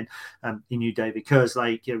came in. He knew David Kerrs.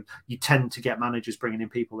 You tend to get managers bringing in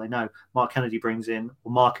people they know. Mark Kennedy brings in,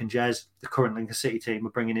 or Mark and Jez, the current Lincoln City team,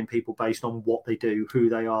 are bringing in people based on what they do, who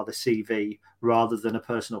they are, the CV, rather than a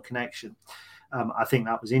personal connection. I think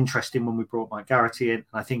that was interesting when we brought Mike Garrity in. And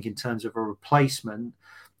I think in terms of a replacement,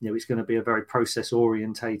 it's going to be a very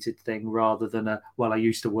process-orientated thing rather than I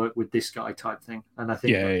used to work with this guy type thing. And I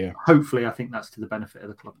think, hopefully, I think that's to the benefit of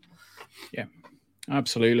the club. Yeah,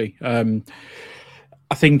 absolutely. I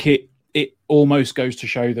think it almost goes to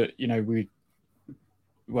show that,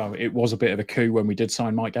 it was a bit of a coup when we did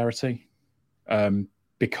sign Mike Garrity,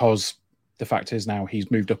 because the fact is now he's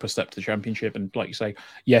moved up a step to the Championship, and like you say,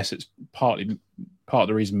 yes, it's part of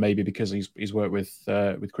the reason maybe because he's worked with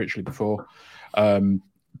Critchley before,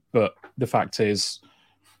 but the fact is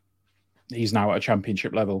he's now at a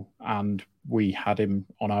Championship level, and we had him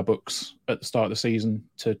on our books at the start of the season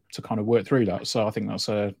to kind of work through that. So I think that's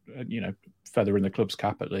a feather in the club's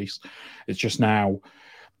cap at least. It's just now,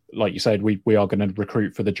 like you said, we are going to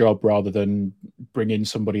recruit for the job rather than bring in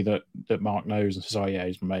somebody that Mark knows and says, oh yeah,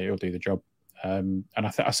 he's my mate, he'll do the job. And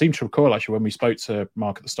I seem to recall actually when we spoke to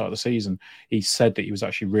Mark at the start of the season, he said that he was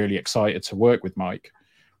actually really excited to work with Mike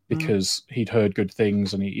because he'd heard good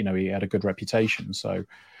things and he had a good reputation. So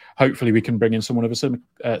hopefully we can bring in someone of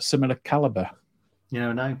a similar caliber. You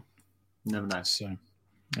never know. Never know. So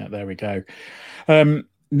there we go.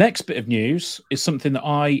 Next bit of news is something that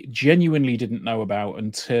I genuinely didn't know about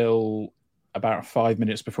until about 5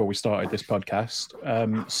 minutes before we started this podcast.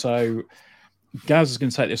 So Gaz is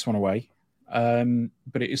going to take this one away.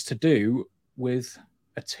 but it is to do with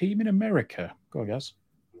a team in America. Go on, guys.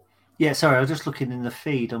 Yeah, sorry, I was just looking in the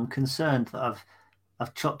feed. I'm concerned that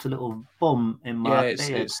I've chopped a little bum in my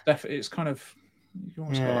beard. It's kind of, you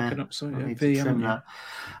almost got like an upside I need V, to trim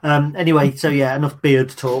haven't that. Anyway, so yeah, enough beard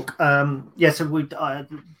talk. So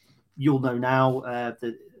you'll know now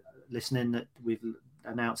that listening that we've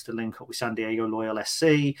announced a link up with San Diego Loyal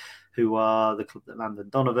SC, who are the club that Landon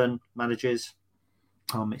Donovan manages.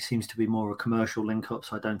 It seems to be more a commercial link up,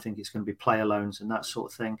 so I don't think it's going to be player loans and that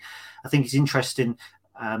sort of thing. I think it's interesting.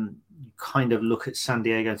 You kind of look at San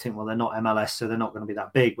Diego and think, well, they're not MLS, so they're not going to be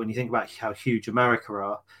that big. When you think about how huge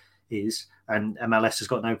America is, and MLS has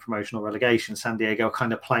got no promotional relegation, San Diego are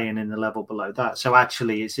kind of playing in the level below that. So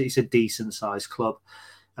actually, it's a decent sized club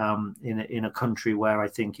in a country where I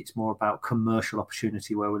think it's more about commercial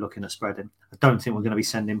opportunity where we're looking at spreading. I don't think we're going to be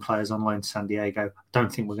sending players on loan to San Diego. I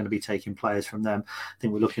don't think we're going to be taking players from them. I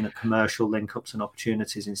think we're looking at commercial link-ups and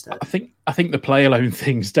opportunities instead. I think the player loan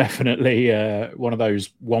thing's definitely one of those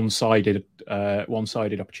one-sided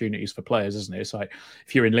opportunities for players, isn't it? It's like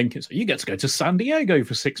if you're in Lincoln, so you get to go to San Diego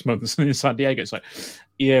for 6 months, and in San Diego, it's like,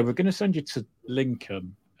 yeah, we're going to send you to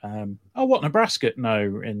Lincoln. What, Nebraska?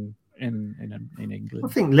 No, in England. I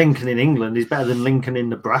think Lincoln in England is better than Lincoln in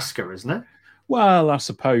Nebraska, isn't it? Well, I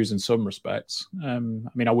suppose in some respects. I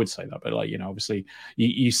mean, I would say that, but obviously,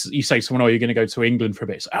 you say to someone, "Oh, you're going to go to England for a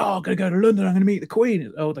bit." It's like, "Oh, I'm going to go to London. I'm going to meet the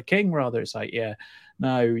Queen." Oh, the King, rather. It's like, yeah,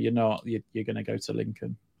 no, you're not. You're going to go to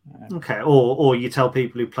Lincoln. Okay, or you tell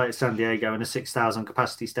people who play at San Diego in a 6,000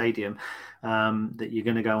 capacity stadium that you're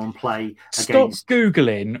going to go and play against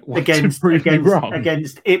Googling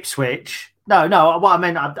against Ipswich. No, what I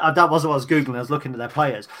meant, that wasn't what I was Googling. I was looking at their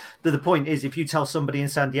players. The point is, if you tell somebody in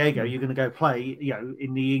San Diego you're going to go play,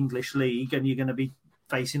 in the English league, and you're going to be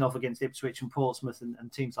facing off against Ipswich and Portsmouth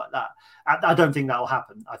and teams like that, I don't think that will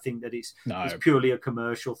happen. I think that it's purely a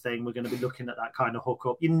commercial thing. We're going to be looking at that kind of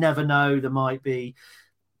hookup. You never know. There might be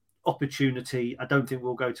opportunity. I don't think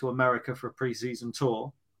we'll go to America for a pre-season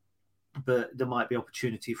tour, but there might be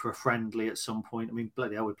opportunity for a friendly at some point. I mean,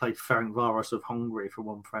 bloody hell, we played Ferencváros of Hungary for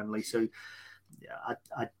one friendly. So, yeah,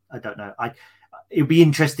 I don't know. It'll be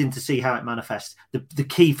interesting to see how it manifests. The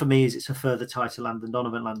key for me is it's a further tie to Landon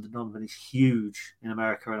Donovan. Landon Donovan is huge in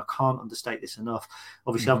America, and I can't understate this enough.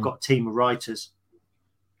 Obviously, I've got a team of writers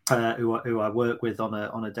who I work with on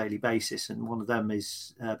a daily basis, and one of them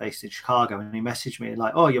is based in Chicago, and he messaged me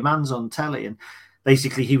like, "Oh, your man's on telly," and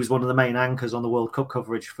basically, he was one of the main anchors on the World Cup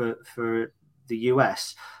coverage for the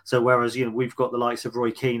US. So whereas, we've got the likes of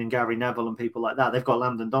Roy Keane and Gary Neville and people like that, they've got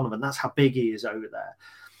Landon Donovan. That's how big he is over there.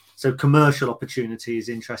 So commercial opportunity is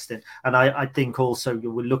interesting. And I think also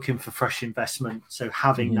we're looking for fresh investment. So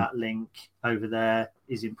having that link over there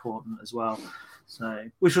is important as well. So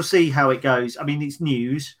we shall see how it goes. I mean, it's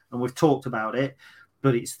news and we've talked about it,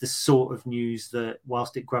 but it's the sort of news that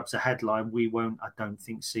whilst it grabs a headline, we won't, I don't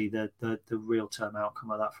think, see the real term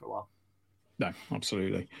outcome of that for a while. No,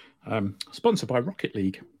 absolutely. Sponsored by Rocket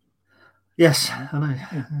League. Yes, I know.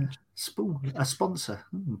 Yeah. A sponsor.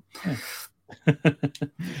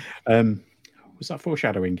 Was that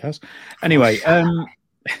foreshadowing, Kaz? Anyway,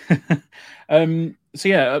 so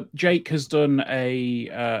yeah, Jake has done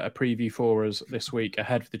a preview for us this week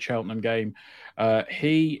ahead of the Cheltenham game.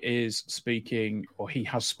 He has spoken,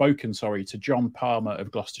 to John Palmer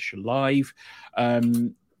of Gloucestershire Live.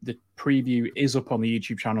 The preview is up on the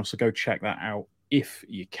YouTube channel, so go check that out if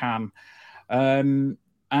you can. Here's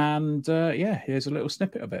a little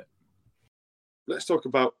snippet of it. Let's talk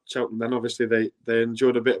about Cheltenham then. Obviously, they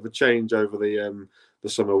enjoyed a bit of a change over the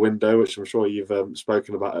summer window, which I'm sure you've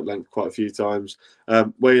spoken about at length quite a few times.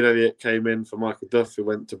 Wayne Elliott came in for Michael Duff, who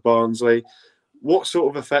went to Barnsley. What sort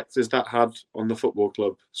of effect has that had on the football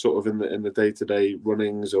club, sort of in the day-to-day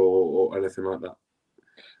runnings or anything like that?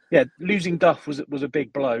 Yeah, losing Duff was a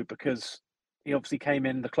big blow because he obviously came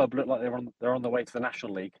in. The club looked like they're on the way to the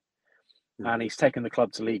National League, and he's taken the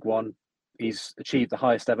club to League One. He's achieved the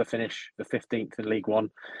highest ever finish, the 15th in League One.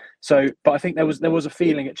 So, but I think there was a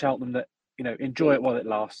feeling at Cheltenham that, enjoy it while it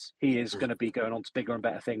lasts. He is going to be going on to bigger and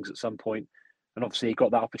better things at some point, and obviously he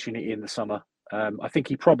got that opportunity in the summer. I think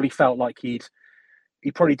he probably felt like he'd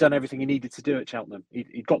probably done everything he needed to do at Cheltenham.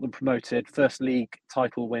 He'd got them promoted, first league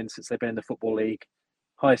title win since they've been in the Football League,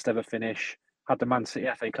 highest ever finish, had the Man City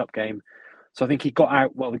FA Cup game. So I think he got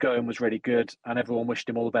out while the going was really good, and everyone wished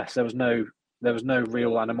him all the best. There was no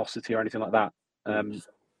real animosity or anything like that. And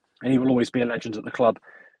he will always be a legend at the club.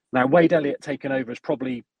 Now, Wade Elliott taking over has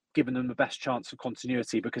probably given them the best chance of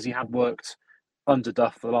continuity because he had worked under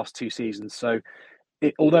Duff for the last 2 seasons. So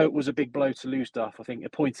although it was a big blow to lose Duff, I think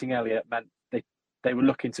appointing Elliott meant they were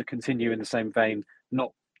looking to continue in the same vein,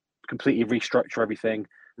 not completely restructure everything.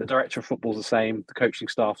 The director of football's the same. The coaching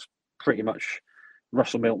staff's pretty much.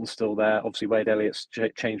 Russell Milton's still there. Obviously, Wade Elliott's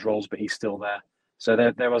changed roles, but he's still there. So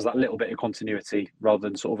there was that little bit of continuity rather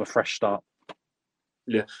than sort of a fresh start.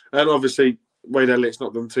 Yeah, and obviously Wade Elliott's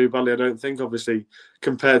not done too badly, I don't think. Obviously,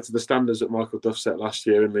 compared to the standards that Michael Duff set last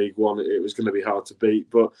year in League One, it was going to be hard to beat.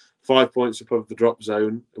 But 5 points above the drop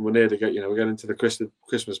zone, and we're near to get, we're getting into the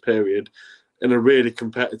Christmas period in a really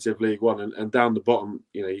competitive League One, and down the bottom,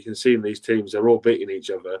 you can see in these teams they're all beating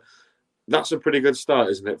each other. That's a pretty good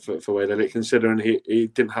start, isn't it, for Wade Elliott, considering he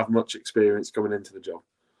didn't have much experience coming into the job.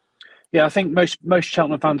 Yeah, I think most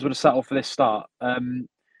Cheltenham fans would have settled for this start.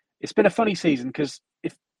 It's been a funny season because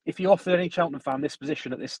if you offered any Cheltenham fan this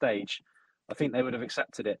position at this stage, I think they would have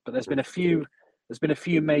accepted it. But there's been a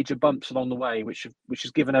few major bumps along the way, which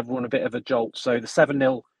has given everyone a bit of a jolt. So the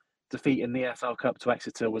 7-0 defeat in the EFL Cup to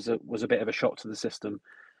Exeter was a bit of a shock to the system.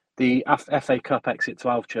 The FA Cup exit to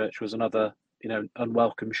Alvechurch was another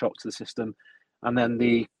unwelcome shock to the system, and then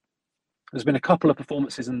there's been a couple of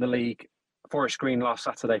performances in the league. Forest Green last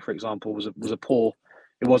Saturday, for example, was a poor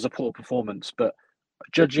performance. But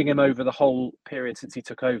judging him over the whole period since he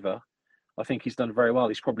took over, I think he's done very well.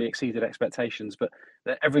 He's probably exceeded expectations. But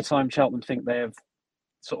every time Cheltenham think they have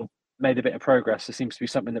sort of made a bit of progress, there seems to be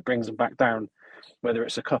something that brings them back down, whether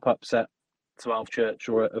it's a cup upset to Alvechurch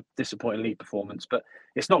or a disappointing league performance. But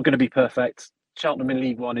it's not going to be perfect. Cheltenham in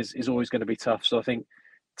League One is always going to be tough. So I think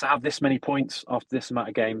to have this many points after this amount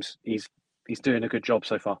of games, he's doing a good job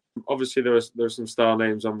so far. Obviously, there are some star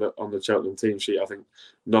names on the Cheltenham team sheet. I think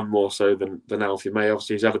none more so than Alfie May.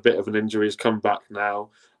 Obviously, he's had a bit of an injury. He's come back now.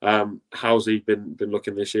 How's he been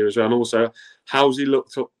looking this year as well? And also, how's he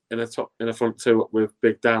looked up in a front two with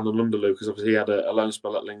Big Dan and Lunderloo? Because obviously he had a loan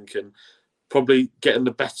spell at Lincoln. Probably getting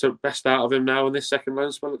the best out of him now in this second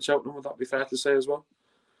loan spell at Cheltenham. Would that be fair to say as well?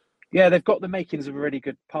 Yeah, they've got the makings of a really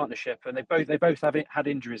good partnership, and they both have had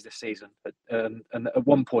injuries this season. And at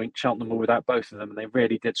one point, Cheltenham were without both of them, and they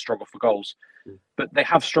really did struggle for goals. But they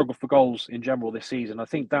have struggled for goals in general this season. I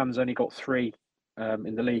think Dan's only got 3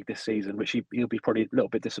 in the league this season, which he'll be probably a little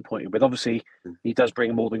bit disappointed with. Obviously, he does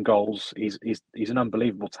bring more than goals. He's an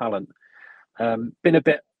unbelievable talent. Been a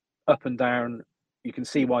bit up and down. You can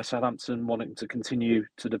see why Southampton want him to continue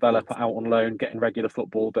to develop out on loan, getting regular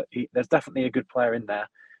football. But there's definitely a good player in there.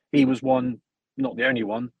 He was one, not the only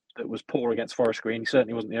one, that was poor against Forest Green. He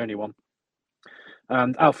certainly wasn't the only one.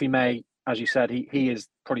 And Alfie May, as you said, he is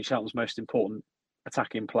probably Cheltenham's most important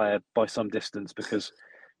attacking player by some distance, because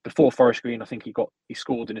before Forest Green, I think he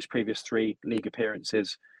scored in his previous 3 league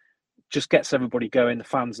appearances. Just gets everybody going. The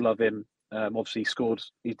fans love him. Obviously,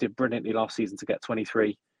 he did brilliantly last season to get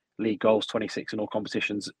 23 league goals, 26 in all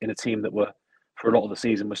competitions, in a team that were, for a lot of the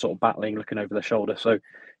season, were sort of battling, looking over their shoulder. So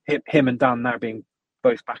him and Dan now being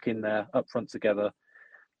both back in there up front together,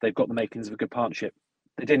 they've got the makings of a good partnership.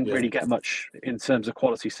 They didn't really get much in terms of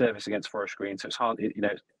quality service against Forest Green, so it's hard.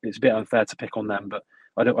 It's a bit unfair to pick on them, but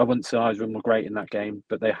I wouldn't say either of them were great in that game,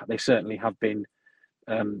 but they certainly have been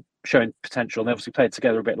showing potential. They obviously played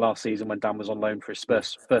together a bit last season when Dan was on loan for his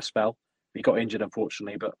first spell. He got injured,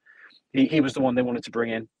 unfortunately, but he was the one they wanted to bring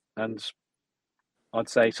in, and I'd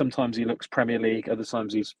say sometimes he looks Premier League, other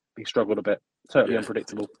times he struggled a bit. Totally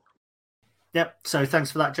unpredictable. Yep. So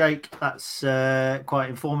thanks for that, Jake. That's quite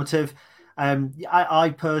informative.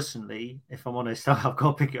 I personally, if I'm honest, I've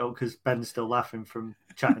got to pick it up because Ben's still laughing from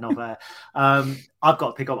chatting off air. I've got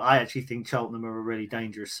to pick up. I actually think Cheltenham are a really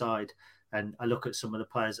dangerous side, and I look at some of the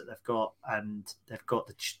players that they've got, and they've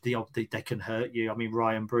got they can hurt you. I mean,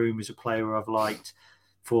 Ryan Broom is a player who I've liked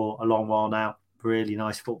for a long while now. Really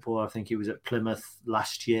nice footballer. I think he was at Plymouth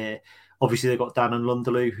last year. Obviously, they've got Dan and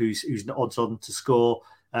Lunderloo, who's odds on to score.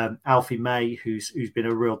 Alfie May, who's been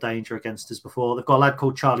a real danger against us before. They've got a lad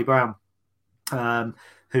called Charlie Brown,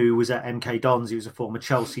 who was at MK Dons. He was a former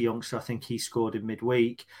Chelsea youngster. I think he scored in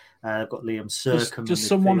midweek. They've got Liam Sercombe. Does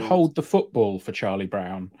someone hold the football for Charlie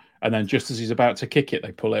Brown, and then just as he's about to kick it,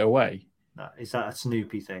 they pull it away? No, is that a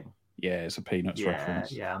Snoopy thing? Yeah, it's a Peanuts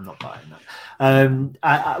reference. Yeah, I'm not buying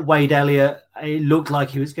that. Wade Elliott, it looked like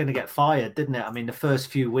he was going to get fired, didn't it? I mean, the first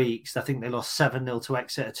few weeks, I think they lost 7-0 to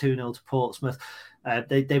Exeter, 2-0 to Portsmouth.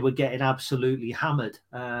 They were getting absolutely hammered.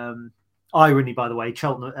 Irony, by the way,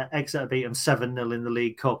 Exeter beat them 7-0 in the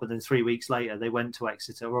League Cup, and then 3 weeks later they went to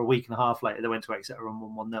Exeter, or a week and a half later they went to Exeter and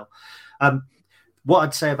won 1-0. What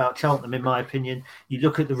I'd say about Cheltenham, in my opinion, you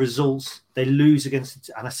look at the results, they lose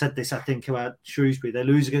against, and I said this, I think, about Shrewsbury, they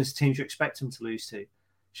lose against teams you expect them to lose to.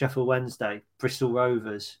 Sheffield Wednesday, Bristol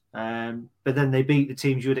Rovers. But then they beat the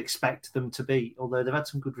teams you would expect them to beat, although they've had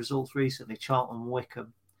some good results recently, Charlton,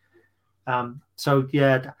 Wycombe.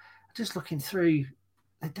 Just looking through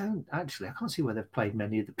they don't actually. I can't see where they've played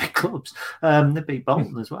many of the big clubs. They beat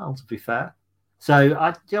Bolton as well, to be fair. So you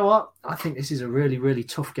know what? I think this is a really, really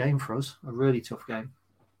tough game for us. A really tough game.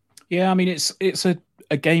 Yeah, I mean, it's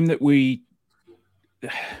a game that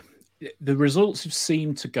the results have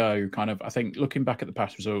seemed to go kind of. I think looking back at the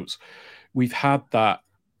past results, we've had that.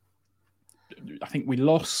 I think we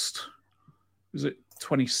lost. Was it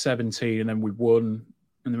 2017, and then we won,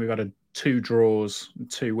 and then we've had 2 draws and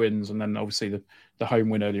 2 wins, and then obviously the home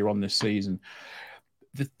win earlier on this season.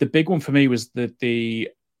 The big one for me was the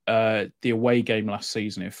away game last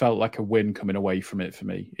season. It felt like a win coming away from it for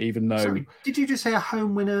me, even though. Sorry, did you just say a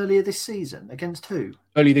home win earlier this season against who?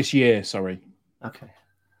 Early this year, sorry. Okay.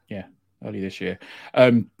 Yeah, early this year.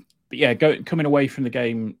 But yeah, coming away from the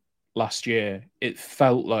game last year, it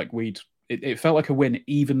felt like it felt like a win,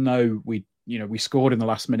 even though we scored in the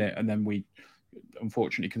last minute and then we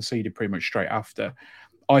unfortunately conceded pretty much straight after.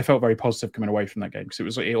 I felt very positive coming away from that game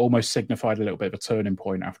because it almost signified a little bit of a turning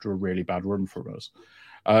point after a really bad run for us.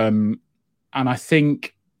 And I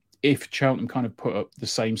think if Cheltenham kind of put up the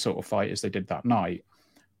same sort of fight as they did that night,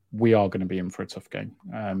 we are going to be in for a tough game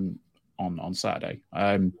on Saturday.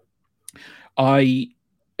 When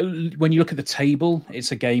you look at the table,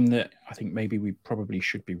 it's a game that I think maybe we probably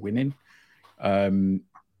should be winning.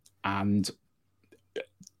 And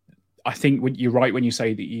I think you're right when you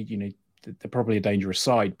say that they're probably a dangerous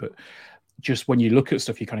side, but just when you look at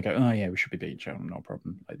stuff, you kind of go, oh yeah, we should be beating Cheltenham, no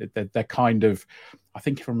problem. Like they're kind of, I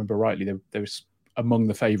think if I remember rightly, they're among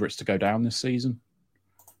the favourites to go down this season.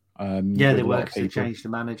 Yeah, they were because they changed the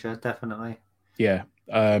manager, definitely. Yeah,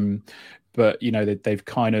 but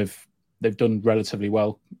they've done relatively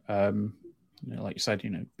well. Like you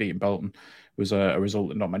said, beating Bolton was a result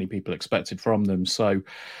that not many people expected from them. So,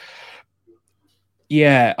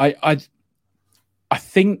 yeah, I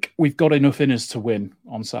think we've got enough in us to win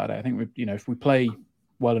on Saturday. I think if we play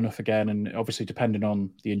well enough again, and obviously depending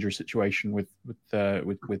on the injury situation with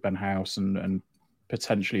Ben House and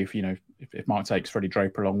potentially if Mark takes Freddie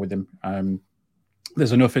Draper along with him,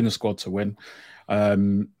 there's enough in the squad to win.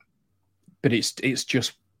 But it's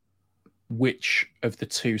just which of the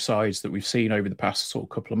two sides that we've seen over the past sort of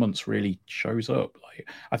couple of months really shows up. Like,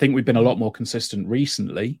 I think we've been a lot more consistent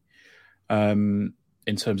recently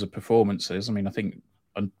in terms of performances. I mean, I think,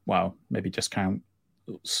 maybe discount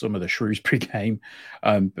some of the Shrewsbury game,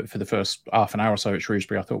 but for the first half an hour or so at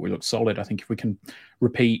Shrewsbury, I thought we looked solid. I think if we can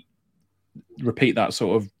repeat that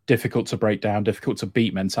sort of difficult to break down, difficult to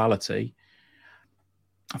beat mentality,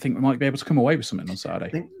 I think we might be able to come away with something on Saturday. I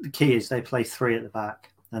think the key is they play 3 at the back.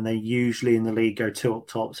 And they usually in the league go 2 up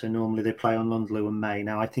top. So normally they play on Lundlew and May.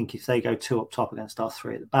 Now, I think if they go 2 up top against our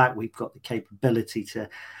 3 at the back, we've got the capability to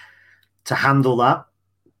handle that.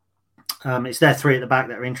 It's their 3 at the back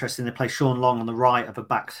that are interesting. They play Sean Long on the right of a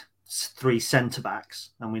back 3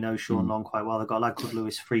 centre-backs. And we know Sean Long quite well. They've got a lad called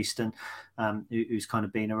Lewis Freeston, who's kind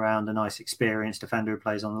of been around, a nice experienced defender who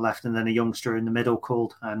plays on the left. And then a youngster in the middle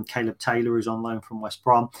called Caleb Taylor, who's on loan from West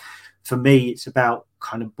Brom. For me, it's about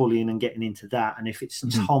kind of bullying and getting into that. And if it's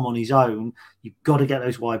Tom on his own, you've got to get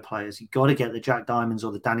those wide players. You've got to get the Jack Diamonds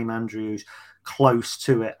or the Danny Mandrews close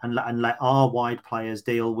to it and let our wide players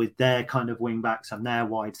deal with their kind of wing backs and their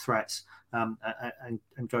wide threats and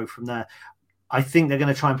go from there. I think they're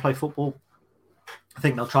going to try and play football. I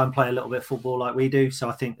think they'll try and play a little bit of football like we do. So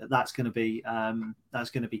I think that's going to be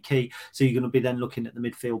key. So you're going to be then looking at the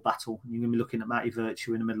midfield battle. You're going to be looking at Matty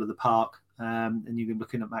Virtue in the middle of the park. And you're going to be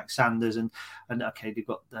looking at Max Sanders and okay, they've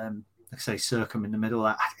got let's say Circum in the middle.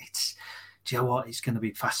 Do you know what? It's going to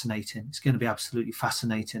be fascinating. It's going to be absolutely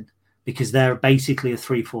fascinating because they're basically a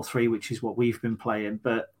 3-4-3, which is what we've been playing,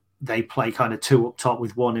 but they play kind of 2 up top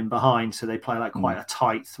with 1 in behind, so they play like quite a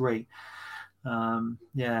tight 3. Ryan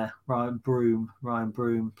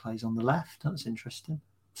Broom plays on the left. That's interesting.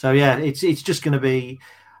 So yeah, it's just going to be,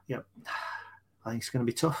 I think it's going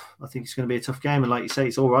to be tough. I think it's going to be a tough game. And like you say,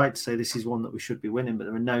 it's all right to say this is one that we should be winning, but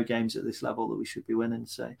there are no games at this level that we should be winning.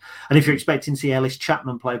 So, and if you're expecting to see Ellis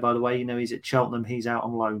Chapman play, by the way, he's at Cheltenham. He's out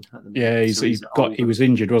on loan at the minute. Yeah, he was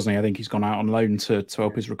injured, wasn't he? I think he's gone out on loan to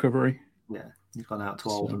help his recovery. Yeah, he's gone out to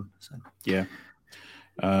Oldham. So. Yeah.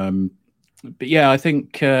 But yeah, I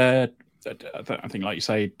think, like you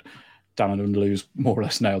say, Dan Lundlew's more or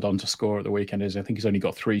less nailed on to score at the weekend. I think he's only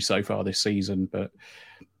got 3 so far this season, but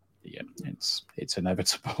yeah, it's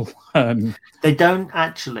inevitable. They don't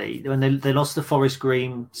actually. When they lost to Forest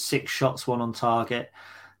Green, 6 shots, 1 on target.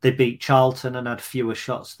 They beat Charlton and had fewer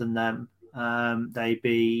shots than them. They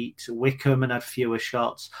beat Wycombe and had fewer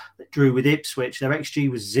shots. They drew with Ipswich. Their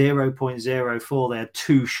XG was 0.04. They had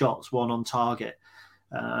 2 shots, 1 on target.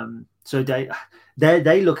 So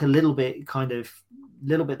they look a little bit kind of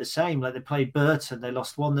little bit the same. Like they played Burton, they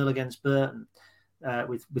lost 1-0 against Burton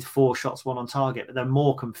with 4 shots, 1 on target. But then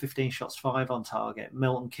Morecambe 15 shots, 5 on target.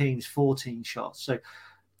 Milton Keynes 14 shots. So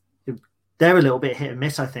they're a little bit hit and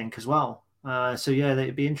miss, I think, as well. So yeah,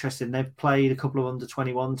 it'd be interesting. They've played a couple of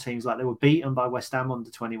under-21 teams. Like they were beaten by West Ham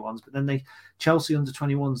under-21s, but then Chelsea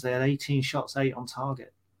under-21s, they had 18 shots, 8 on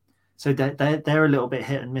target. So they're a little bit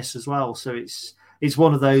hit and miss as well. So it's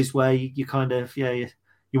one of those where you kind of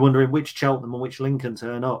you're wondering which Cheltenham and which Lincoln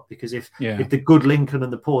turn up, because if the good Lincoln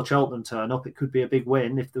and the poor Cheltenham turn up, it could be a big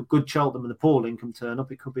win. If the good Cheltenham and the poor Lincoln turn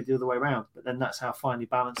up, it could be the other way around. But then that's how finely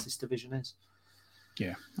balanced this division is.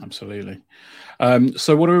 Yeah, absolutely.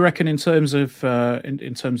 So what do we reckon in terms of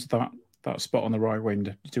in terms of that spot on the right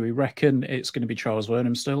wing? Do we reckon it's going to be Charles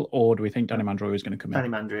Vernam still, or do we think Danny Mandroiu is going to come in? Danny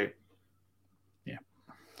Mandroiu. Yeah,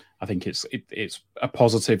 I think it's a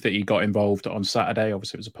positive that he got involved on Saturday.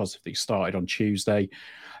 Obviously, it was a positive that he started on Tuesday.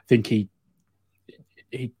 I think he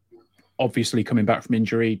obviously, coming back from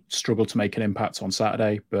injury, struggled to make an impact on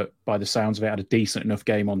Saturday, but by the sounds of it, had a decent enough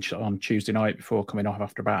game on Tuesday night before coming off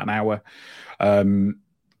after about an hour.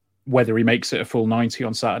 Whether he makes it a full 90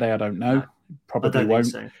 on Saturday, I don't know. No, Probably won't.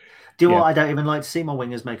 So. Do you know what? I don't even like to see my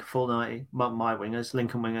wingers make a full 90. My wingers,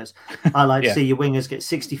 Lincoln wingers. I like to see your wingers get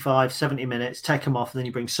 65, 70 minutes, take them off, and then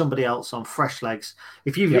you bring somebody else on, fresh legs.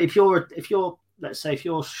 If you're let's say if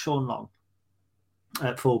you're Sean Long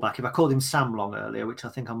at fullback, if I called him Sam Long earlier, which I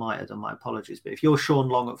think I might have done, my apologies, but if you're Sean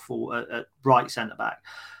Long at right centre back,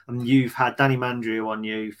 and you've had Danny Mandroiu on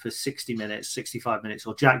you for 60 minutes, 65 minutes,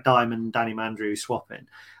 or Jack Diamond and Danny Mandroiu swapping,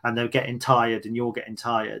 and they're getting tired and you're getting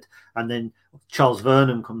tired, and then Charles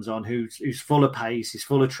Vernam comes on, who's full of pace, he's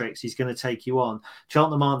full of tricks, he's going to take you on.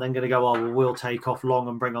 Cheltenham aren't then going to go, oh, well, we'll take off Long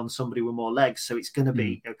and bring on somebody with more legs. So it's going to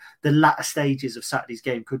be, the latter stages of Saturday's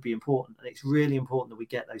game could be important, and it's really important that we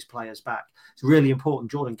get those players back. It's really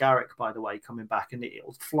important. Jordan Garrick, by the way, coming back, and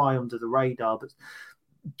it'll fly under the radar, but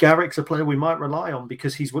Garrick's a player we might rely on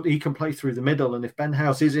because he can play through the middle, and if Ben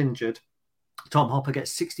House is injured, Tom Hopper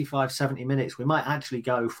gets 65, 70 minutes. We might actually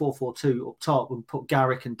go 4-4-2 up top and put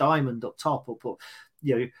Garrick and Diamond up top, or put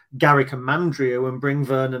Garrick and Mandroiu and bring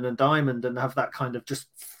Vernon and Diamond and have that kind of just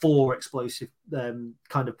 4 explosive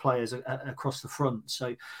kind of players across the front.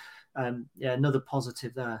 So another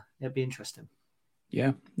positive there. It'd be interesting.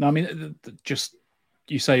 Yeah, no, I mean, just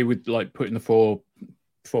you say with like putting the four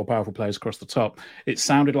powerful players across the top. It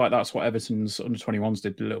sounded like that's what Everton's under-21s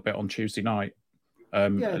did a little bit on Tuesday night.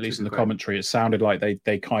 At least in the commentary, it sounded like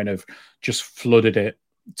they kind of just flooded it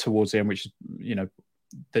towards the end, which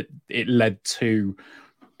that it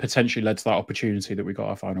potentially led to that opportunity that we got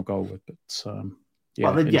our final goal with. But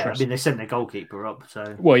I mean, they sent their goalkeeper up.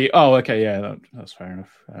 So that's fair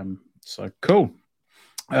enough. So cool.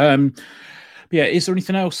 Is there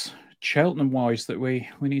anything else Cheltenham-wise that we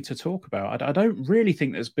need to talk about? I don't really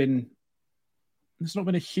think there's not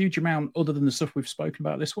been a huge amount other than the stuff we've spoken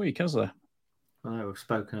about this week, has there? I know we've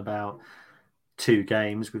spoken about 2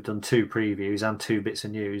 games. We've done 2 previews and 2 bits of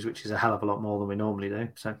news, which is a hell of a lot more than we normally do.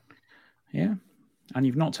 So, yeah. And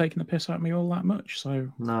you've not taken the piss out of me all that much.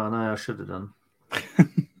 So no, I should have done.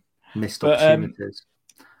 Missed opportunities.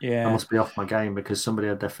 I must be off my game because somebody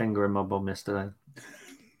had their finger in my bum yesterday.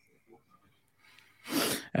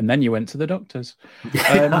 And then you went to the doctors.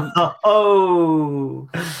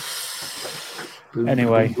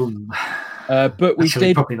 Anyway. Boom, boom. But we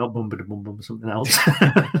did probably not bum bum something else.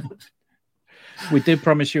 We did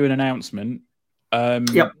promise you an announcement.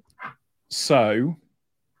 Yep. So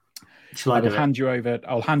I'll hand you over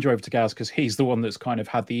to Gaz because he's the one that's kind of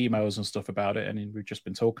had the emails and stuff about it, and we've just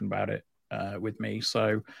been talking about it with me.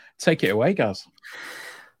 So take it away, Gaz.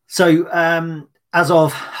 So as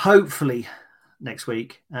of hopefully next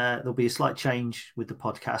week, there'll be a slight change with the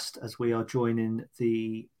podcast as we are joining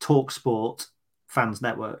the TalkSport Fans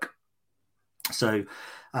Network. So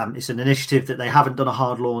it's an initiative that they haven't done a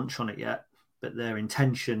hard launch on it yet, but their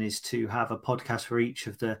intention is to have a podcast for each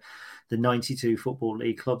of the 92 Football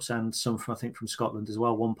League clubs and some from Scotland as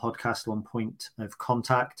well. 1 podcast, 1 point of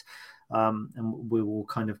contact. And we will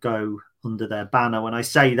kind of go under their banner. When I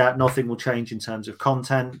say that, nothing will change in terms of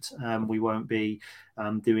content. We won't be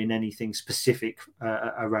doing anything specific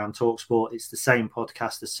around TalkSport. It's the same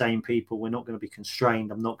podcast, the same people. We're not going to be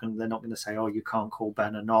constrained. They're not going to say, oh, you can't call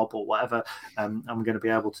Ben a knob or whatever. I'm going to be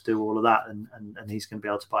able to do all of that, and he's going to be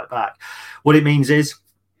able to bite back. What it means is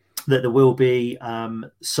that there will be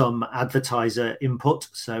some advertiser input.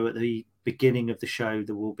 So at the beginning of the show,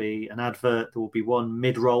 there will be an advert. There will be one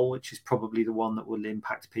mid-roll, which is probably the one that will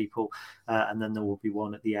impact people, and then there will be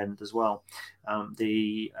one at the end as well.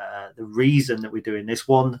 The reason that we're doing this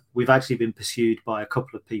one, we've actually been pursued by a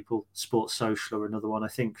couple of people, Sports Social or another one. I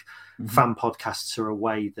think fan podcasts are a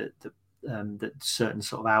way that certain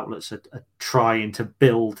sort of outlets are trying to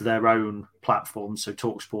build their own platforms. So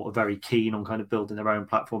TalkSport are very keen on kind of building their own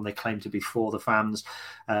platform. They claim to be for the fans.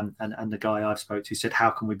 And the guy I've spoke to said,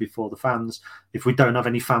 how can we be for the fans if we don't have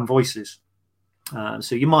any fan voices?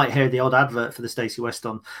 So you might hear the odd advert for the Stacey West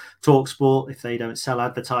on TalkSport. If they don't sell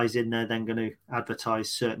advertising, they're then going to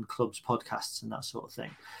advertise certain clubs' podcasts and that sort of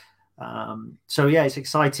thing. So yeah, it's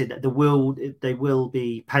exciting. They will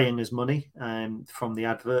be paying us money from the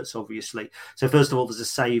adverts, obviously. So first of all, there's a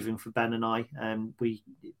saving for Ben and I.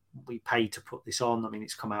 We paid to put this on. I mean,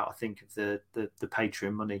 it's come out, I think, of the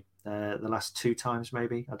Patreon money the last 2 times,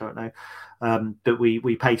 maybe. I don't know. But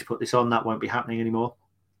we paid to put this on. That won't be happening anymore.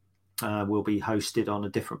 Will be hosted on a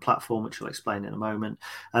different platform, which I'll explain in a moment.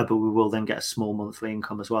 But we will then get a small monthly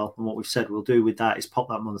income as well. And what we've said we'll do with that is pop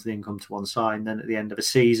that monthly income to one side. And then at the end of a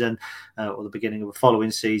season or the beginning of a following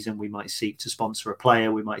season, we might seek to sponsor a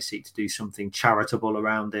player. We might seek to do something charitable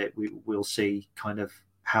around it. We'll see kind of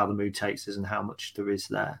how the mood takes us and how much there is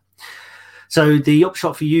there. So the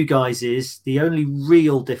upshot for you guys is the only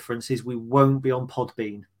real difference is we won't be on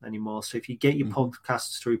Podbean anymore. So if you get your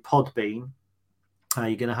podcasts through Podbean,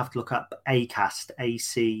 you're going to have to look up Acast,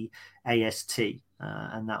 A-C-A-S-T,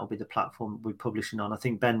 and that will be the platform we're publishing on. I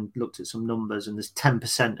think Ben looked at some numbers, and there's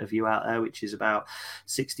 10% of you out there, which is about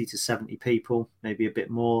 60 to 70 people, maybe a bit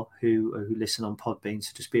more, who listen on Podbean.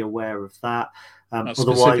 So just be aware of that.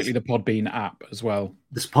 Specifically the Podbean app as well.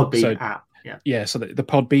 This Podbean app, yeah. Yeah, so the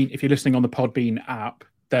Podbean, if you're listening on the Podbean app,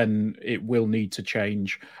 then it will need to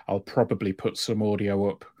change. I'll probably put some audio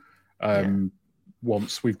up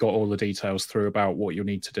once we've got all the details through about what you'll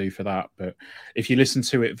need to do for that. But if you listen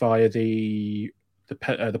to it via the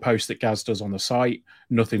post that Gaz does on the site,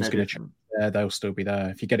 nothing's going to change there. They'll still be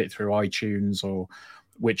there. If you get it through iTunes or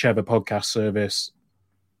whichever podcast service,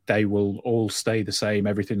 they will all stay the same.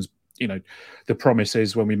 Everything's, the promise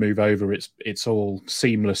is when we move over, it's all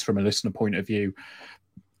seamless from a listener point of view,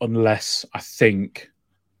 unless I think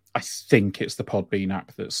it's the Podbean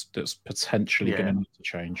app that's potentially going to need to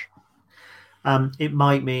change. It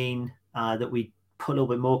might mean that we put a little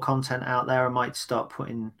bit more content out there. I might start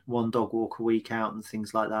putting one dog walk a week out and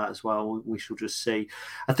things like that as well. We shall just see.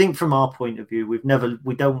 I think from our point of view, we've never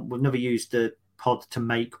used the pod to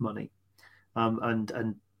make money.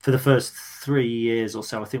 And for the first 3 years or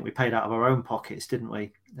so, I think we paid out of our own pockets, didn't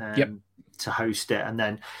we? To host it, and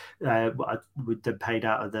then we paid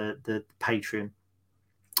out of the Patreon.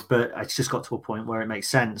 But it's just got to a point where it makes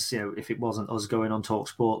sense. If it wasn't us going on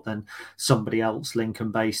TalkSport, then somebody else,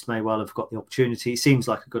 Lincoln-based, may well have got the opportunity. It seems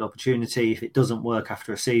like a good opportunity. If it doesn't work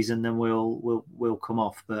after a season, then we'll come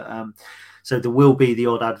off. But so there will be the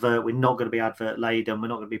odd advert. We're not going to be advert laden. We're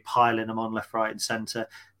not going to be piling them on left, right, and centre.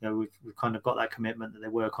 We've kind of got that commitment that they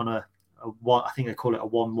work on a one. I think they call it a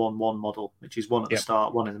 1-1-1 model, which is one at the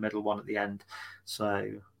start, one in the middle, one at the end. So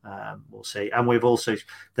we'll see. And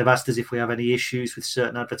they've asked us if we have any issues with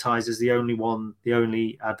certain advertisers. The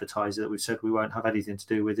only advertiser that we've said we won't have anything to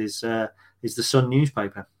do with is the Sun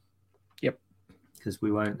newspaper. Yep, because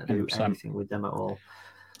we won't do 100%. Anything with them at all.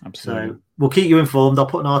 Absolutely. So we'll keep you informed. I'll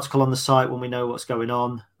put an article on the site when we know what's going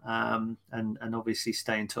on, and obviously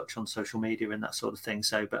stay in touch on social media and that sort of thing.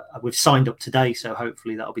 So, but we've signed up today, so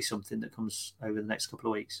hopefully that'll be something that comes over the next couple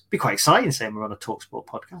of weeks. Be quite exciting saying we're on a TalkSport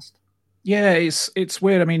podcast. Yeah, it's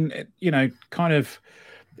weird. I mean, kind of.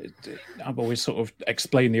 I've always sort of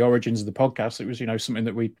explained the origins of the podcast. It was, something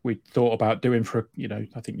that we thought about doing for,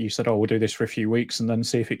 I think you said, we'll do this for a few weeks and then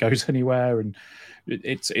see if it goes anywhere. And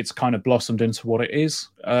it's kind of blossomed into what it is.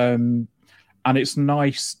 And it's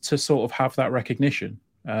nice to sort of have that recognition.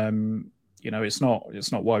 It's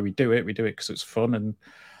not why we do it. We do it because it's fun, and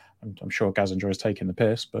I'm sure Gaz enjoys taking the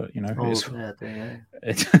piss, but it's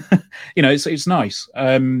nice.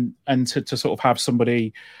 And to sort of have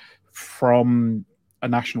somebody from a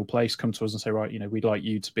national place come to us and say, right, we'd like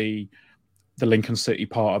you to be the Lincoln City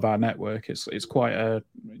part of our network. It's quite it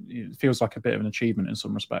feels like a bit of an achievement in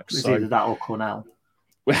some respects. It's either that or Cornell.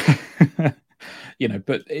 But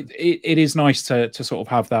it is nice to sort of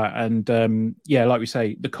have that. And like we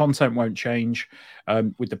say, the content won't change,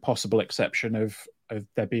 with the possible exception of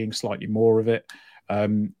there being slightly more of it.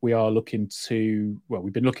 We are looking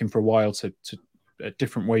we've been looking for a while to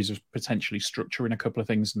different ways of potentially structuring a couple of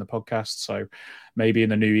things in the podcast. So maybe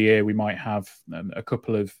in the new year we might have a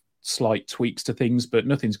couple of slight tweaks to things, but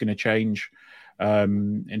nothing's going to change.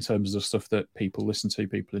 in terms of the stuff that people listen to,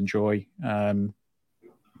 people enjoy. When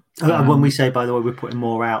we say, by the way, we're putting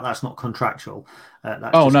more out, that's not contractual. Not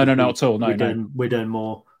at all. No, we'd earn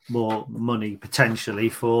more money potentially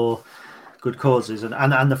for good causes,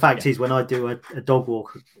 and the fact is, when I do a dog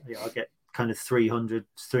walk, I get kind of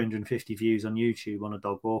 350 views on YouTube on a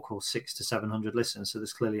dog walk, or 600 to 700 listens. So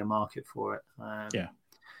there's clearly a market for it.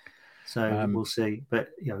 So we'll see, but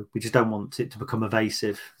we just don't want it to become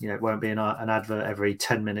evasive. It won't be an advert every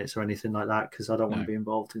 10 minutes or anything like that, because I don't want to be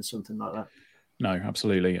involved in something like that. No,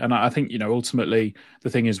 absolutely. And I think, ultimately the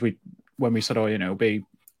thing is, when we said, it'll be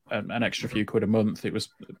an extra few quid a month, it was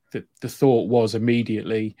the thought was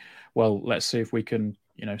immediately, well, let's see if we can,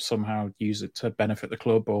 somehow use it to benefit the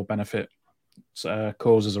club or benefit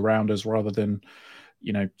causes around us, rather than,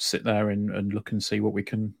 sit there and look and see what we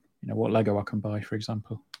can, what Lego I can buy, for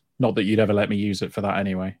example. Not that you'd ever let me use it for that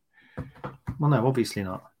anyway. Well, no, obviously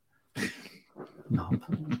not. No.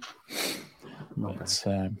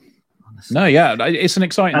 No, yeah, it's an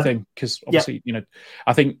exciting thing, because obviously,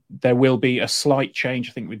 I think there will be a slight change.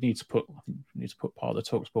 I think we need to put part of the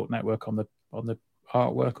TalkSport network on the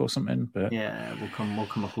artwork or something. But yeah, we'll come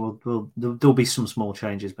up. There'll be some small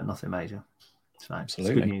changes, but nothing major. So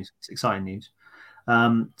absolutely, it's good news. It's exciting news.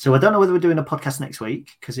 So I don't know whether we're doing a podcast next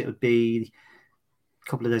week, because it would be a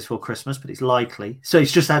couple of days before Christmas, but it's likely. So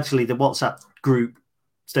it's just actually the WhatsApp group,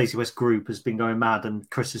 Stacey West group, has been going mad, and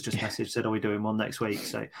Chris has just messaged, said, "Are we doing one next week?"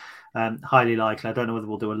 So highly likely. I don't know whether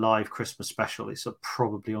we'll do a live Christmas special. It's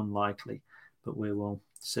probably unlikely, but we will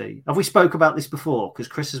see. Have we spoke about this before? Because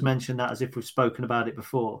Chris has mentioned that as if we've spoken about it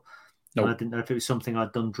before. Nope. And I didn't know if it was something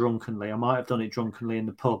I'd done drunkenly. I might have done it drunkenly in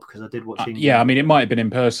the pub, because I did watch England. Yeah, I mean, it might have been in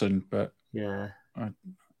person, but yeah,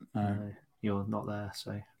 you're not there,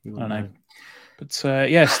 so you I don't know. But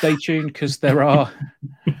stay tuned, because there are.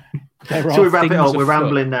 So we wrap it up. We're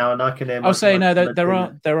rambling now, and I can hear. I'll say no.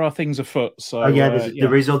 There are things afoot. So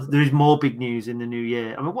there is more big news in the new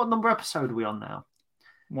year. I mean, what number episode are we on now?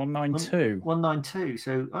 192. 192.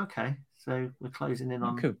 So okay, so we're closing in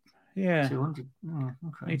on 200.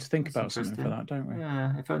 Okay. Need to think about something for that, don't we?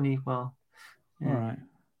 Yeah. If only. Well. Yeah. All right.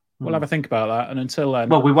 We'll have a think about that, and until then.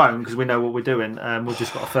 Well, we won't, because we know what we're doing. We've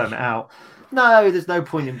just got to firm it out. No, there's no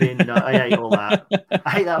point in being. I hate all that. I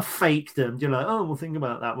hate that fakedom. You're like, we'll think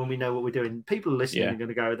about that when we know what we're doing. People listening are going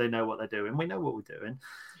to go, they know what they're doing. We know what we're doing.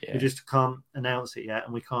 Yeah. We just can't announce it yet,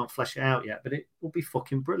 and we can't flesh it out yet. But it will be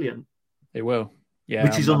fucking brilliant. It will. Yeah.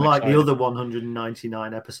 Which is unlike the other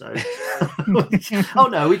 199 episodes. Oh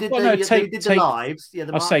no, we did. The lives. Yeah,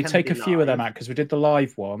 I'll say take a few of them out, because we did the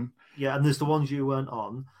live one. Yeah, and there's the ones you weren't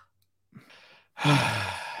on.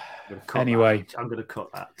 Anyway, I'm going to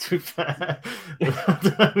cut that. To be fair,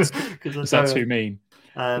 is that too mean?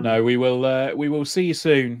 No, we will see you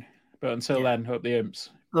soon. But until then, hope the imps.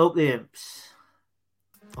 Hope the imps.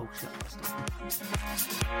 Oh shit!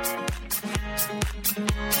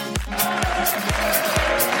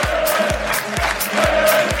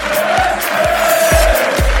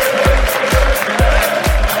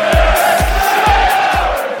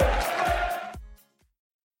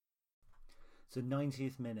 It's the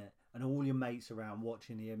 90th minute, and all your mates around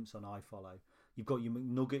watching the imps on iFollow. You've got your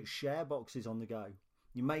McNugget share boxes on the go.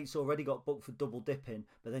 Your mates already got booked for double dipping,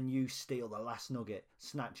 but then you steal the last nugget,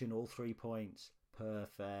 snatching all 3 points.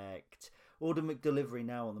 Perfect. Order McDelivery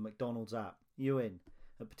now on the McDonald's app. You in?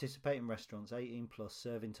 At participating restaurants, 18 plus,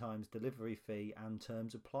 serving times, delivery fee and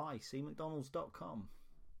terms apply. See mcdonalds.com.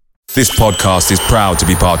 This podcast is proud to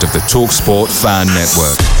be part of the TalkSport Fan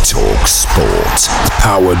Network. TalkSport.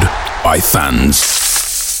 Powered by fans.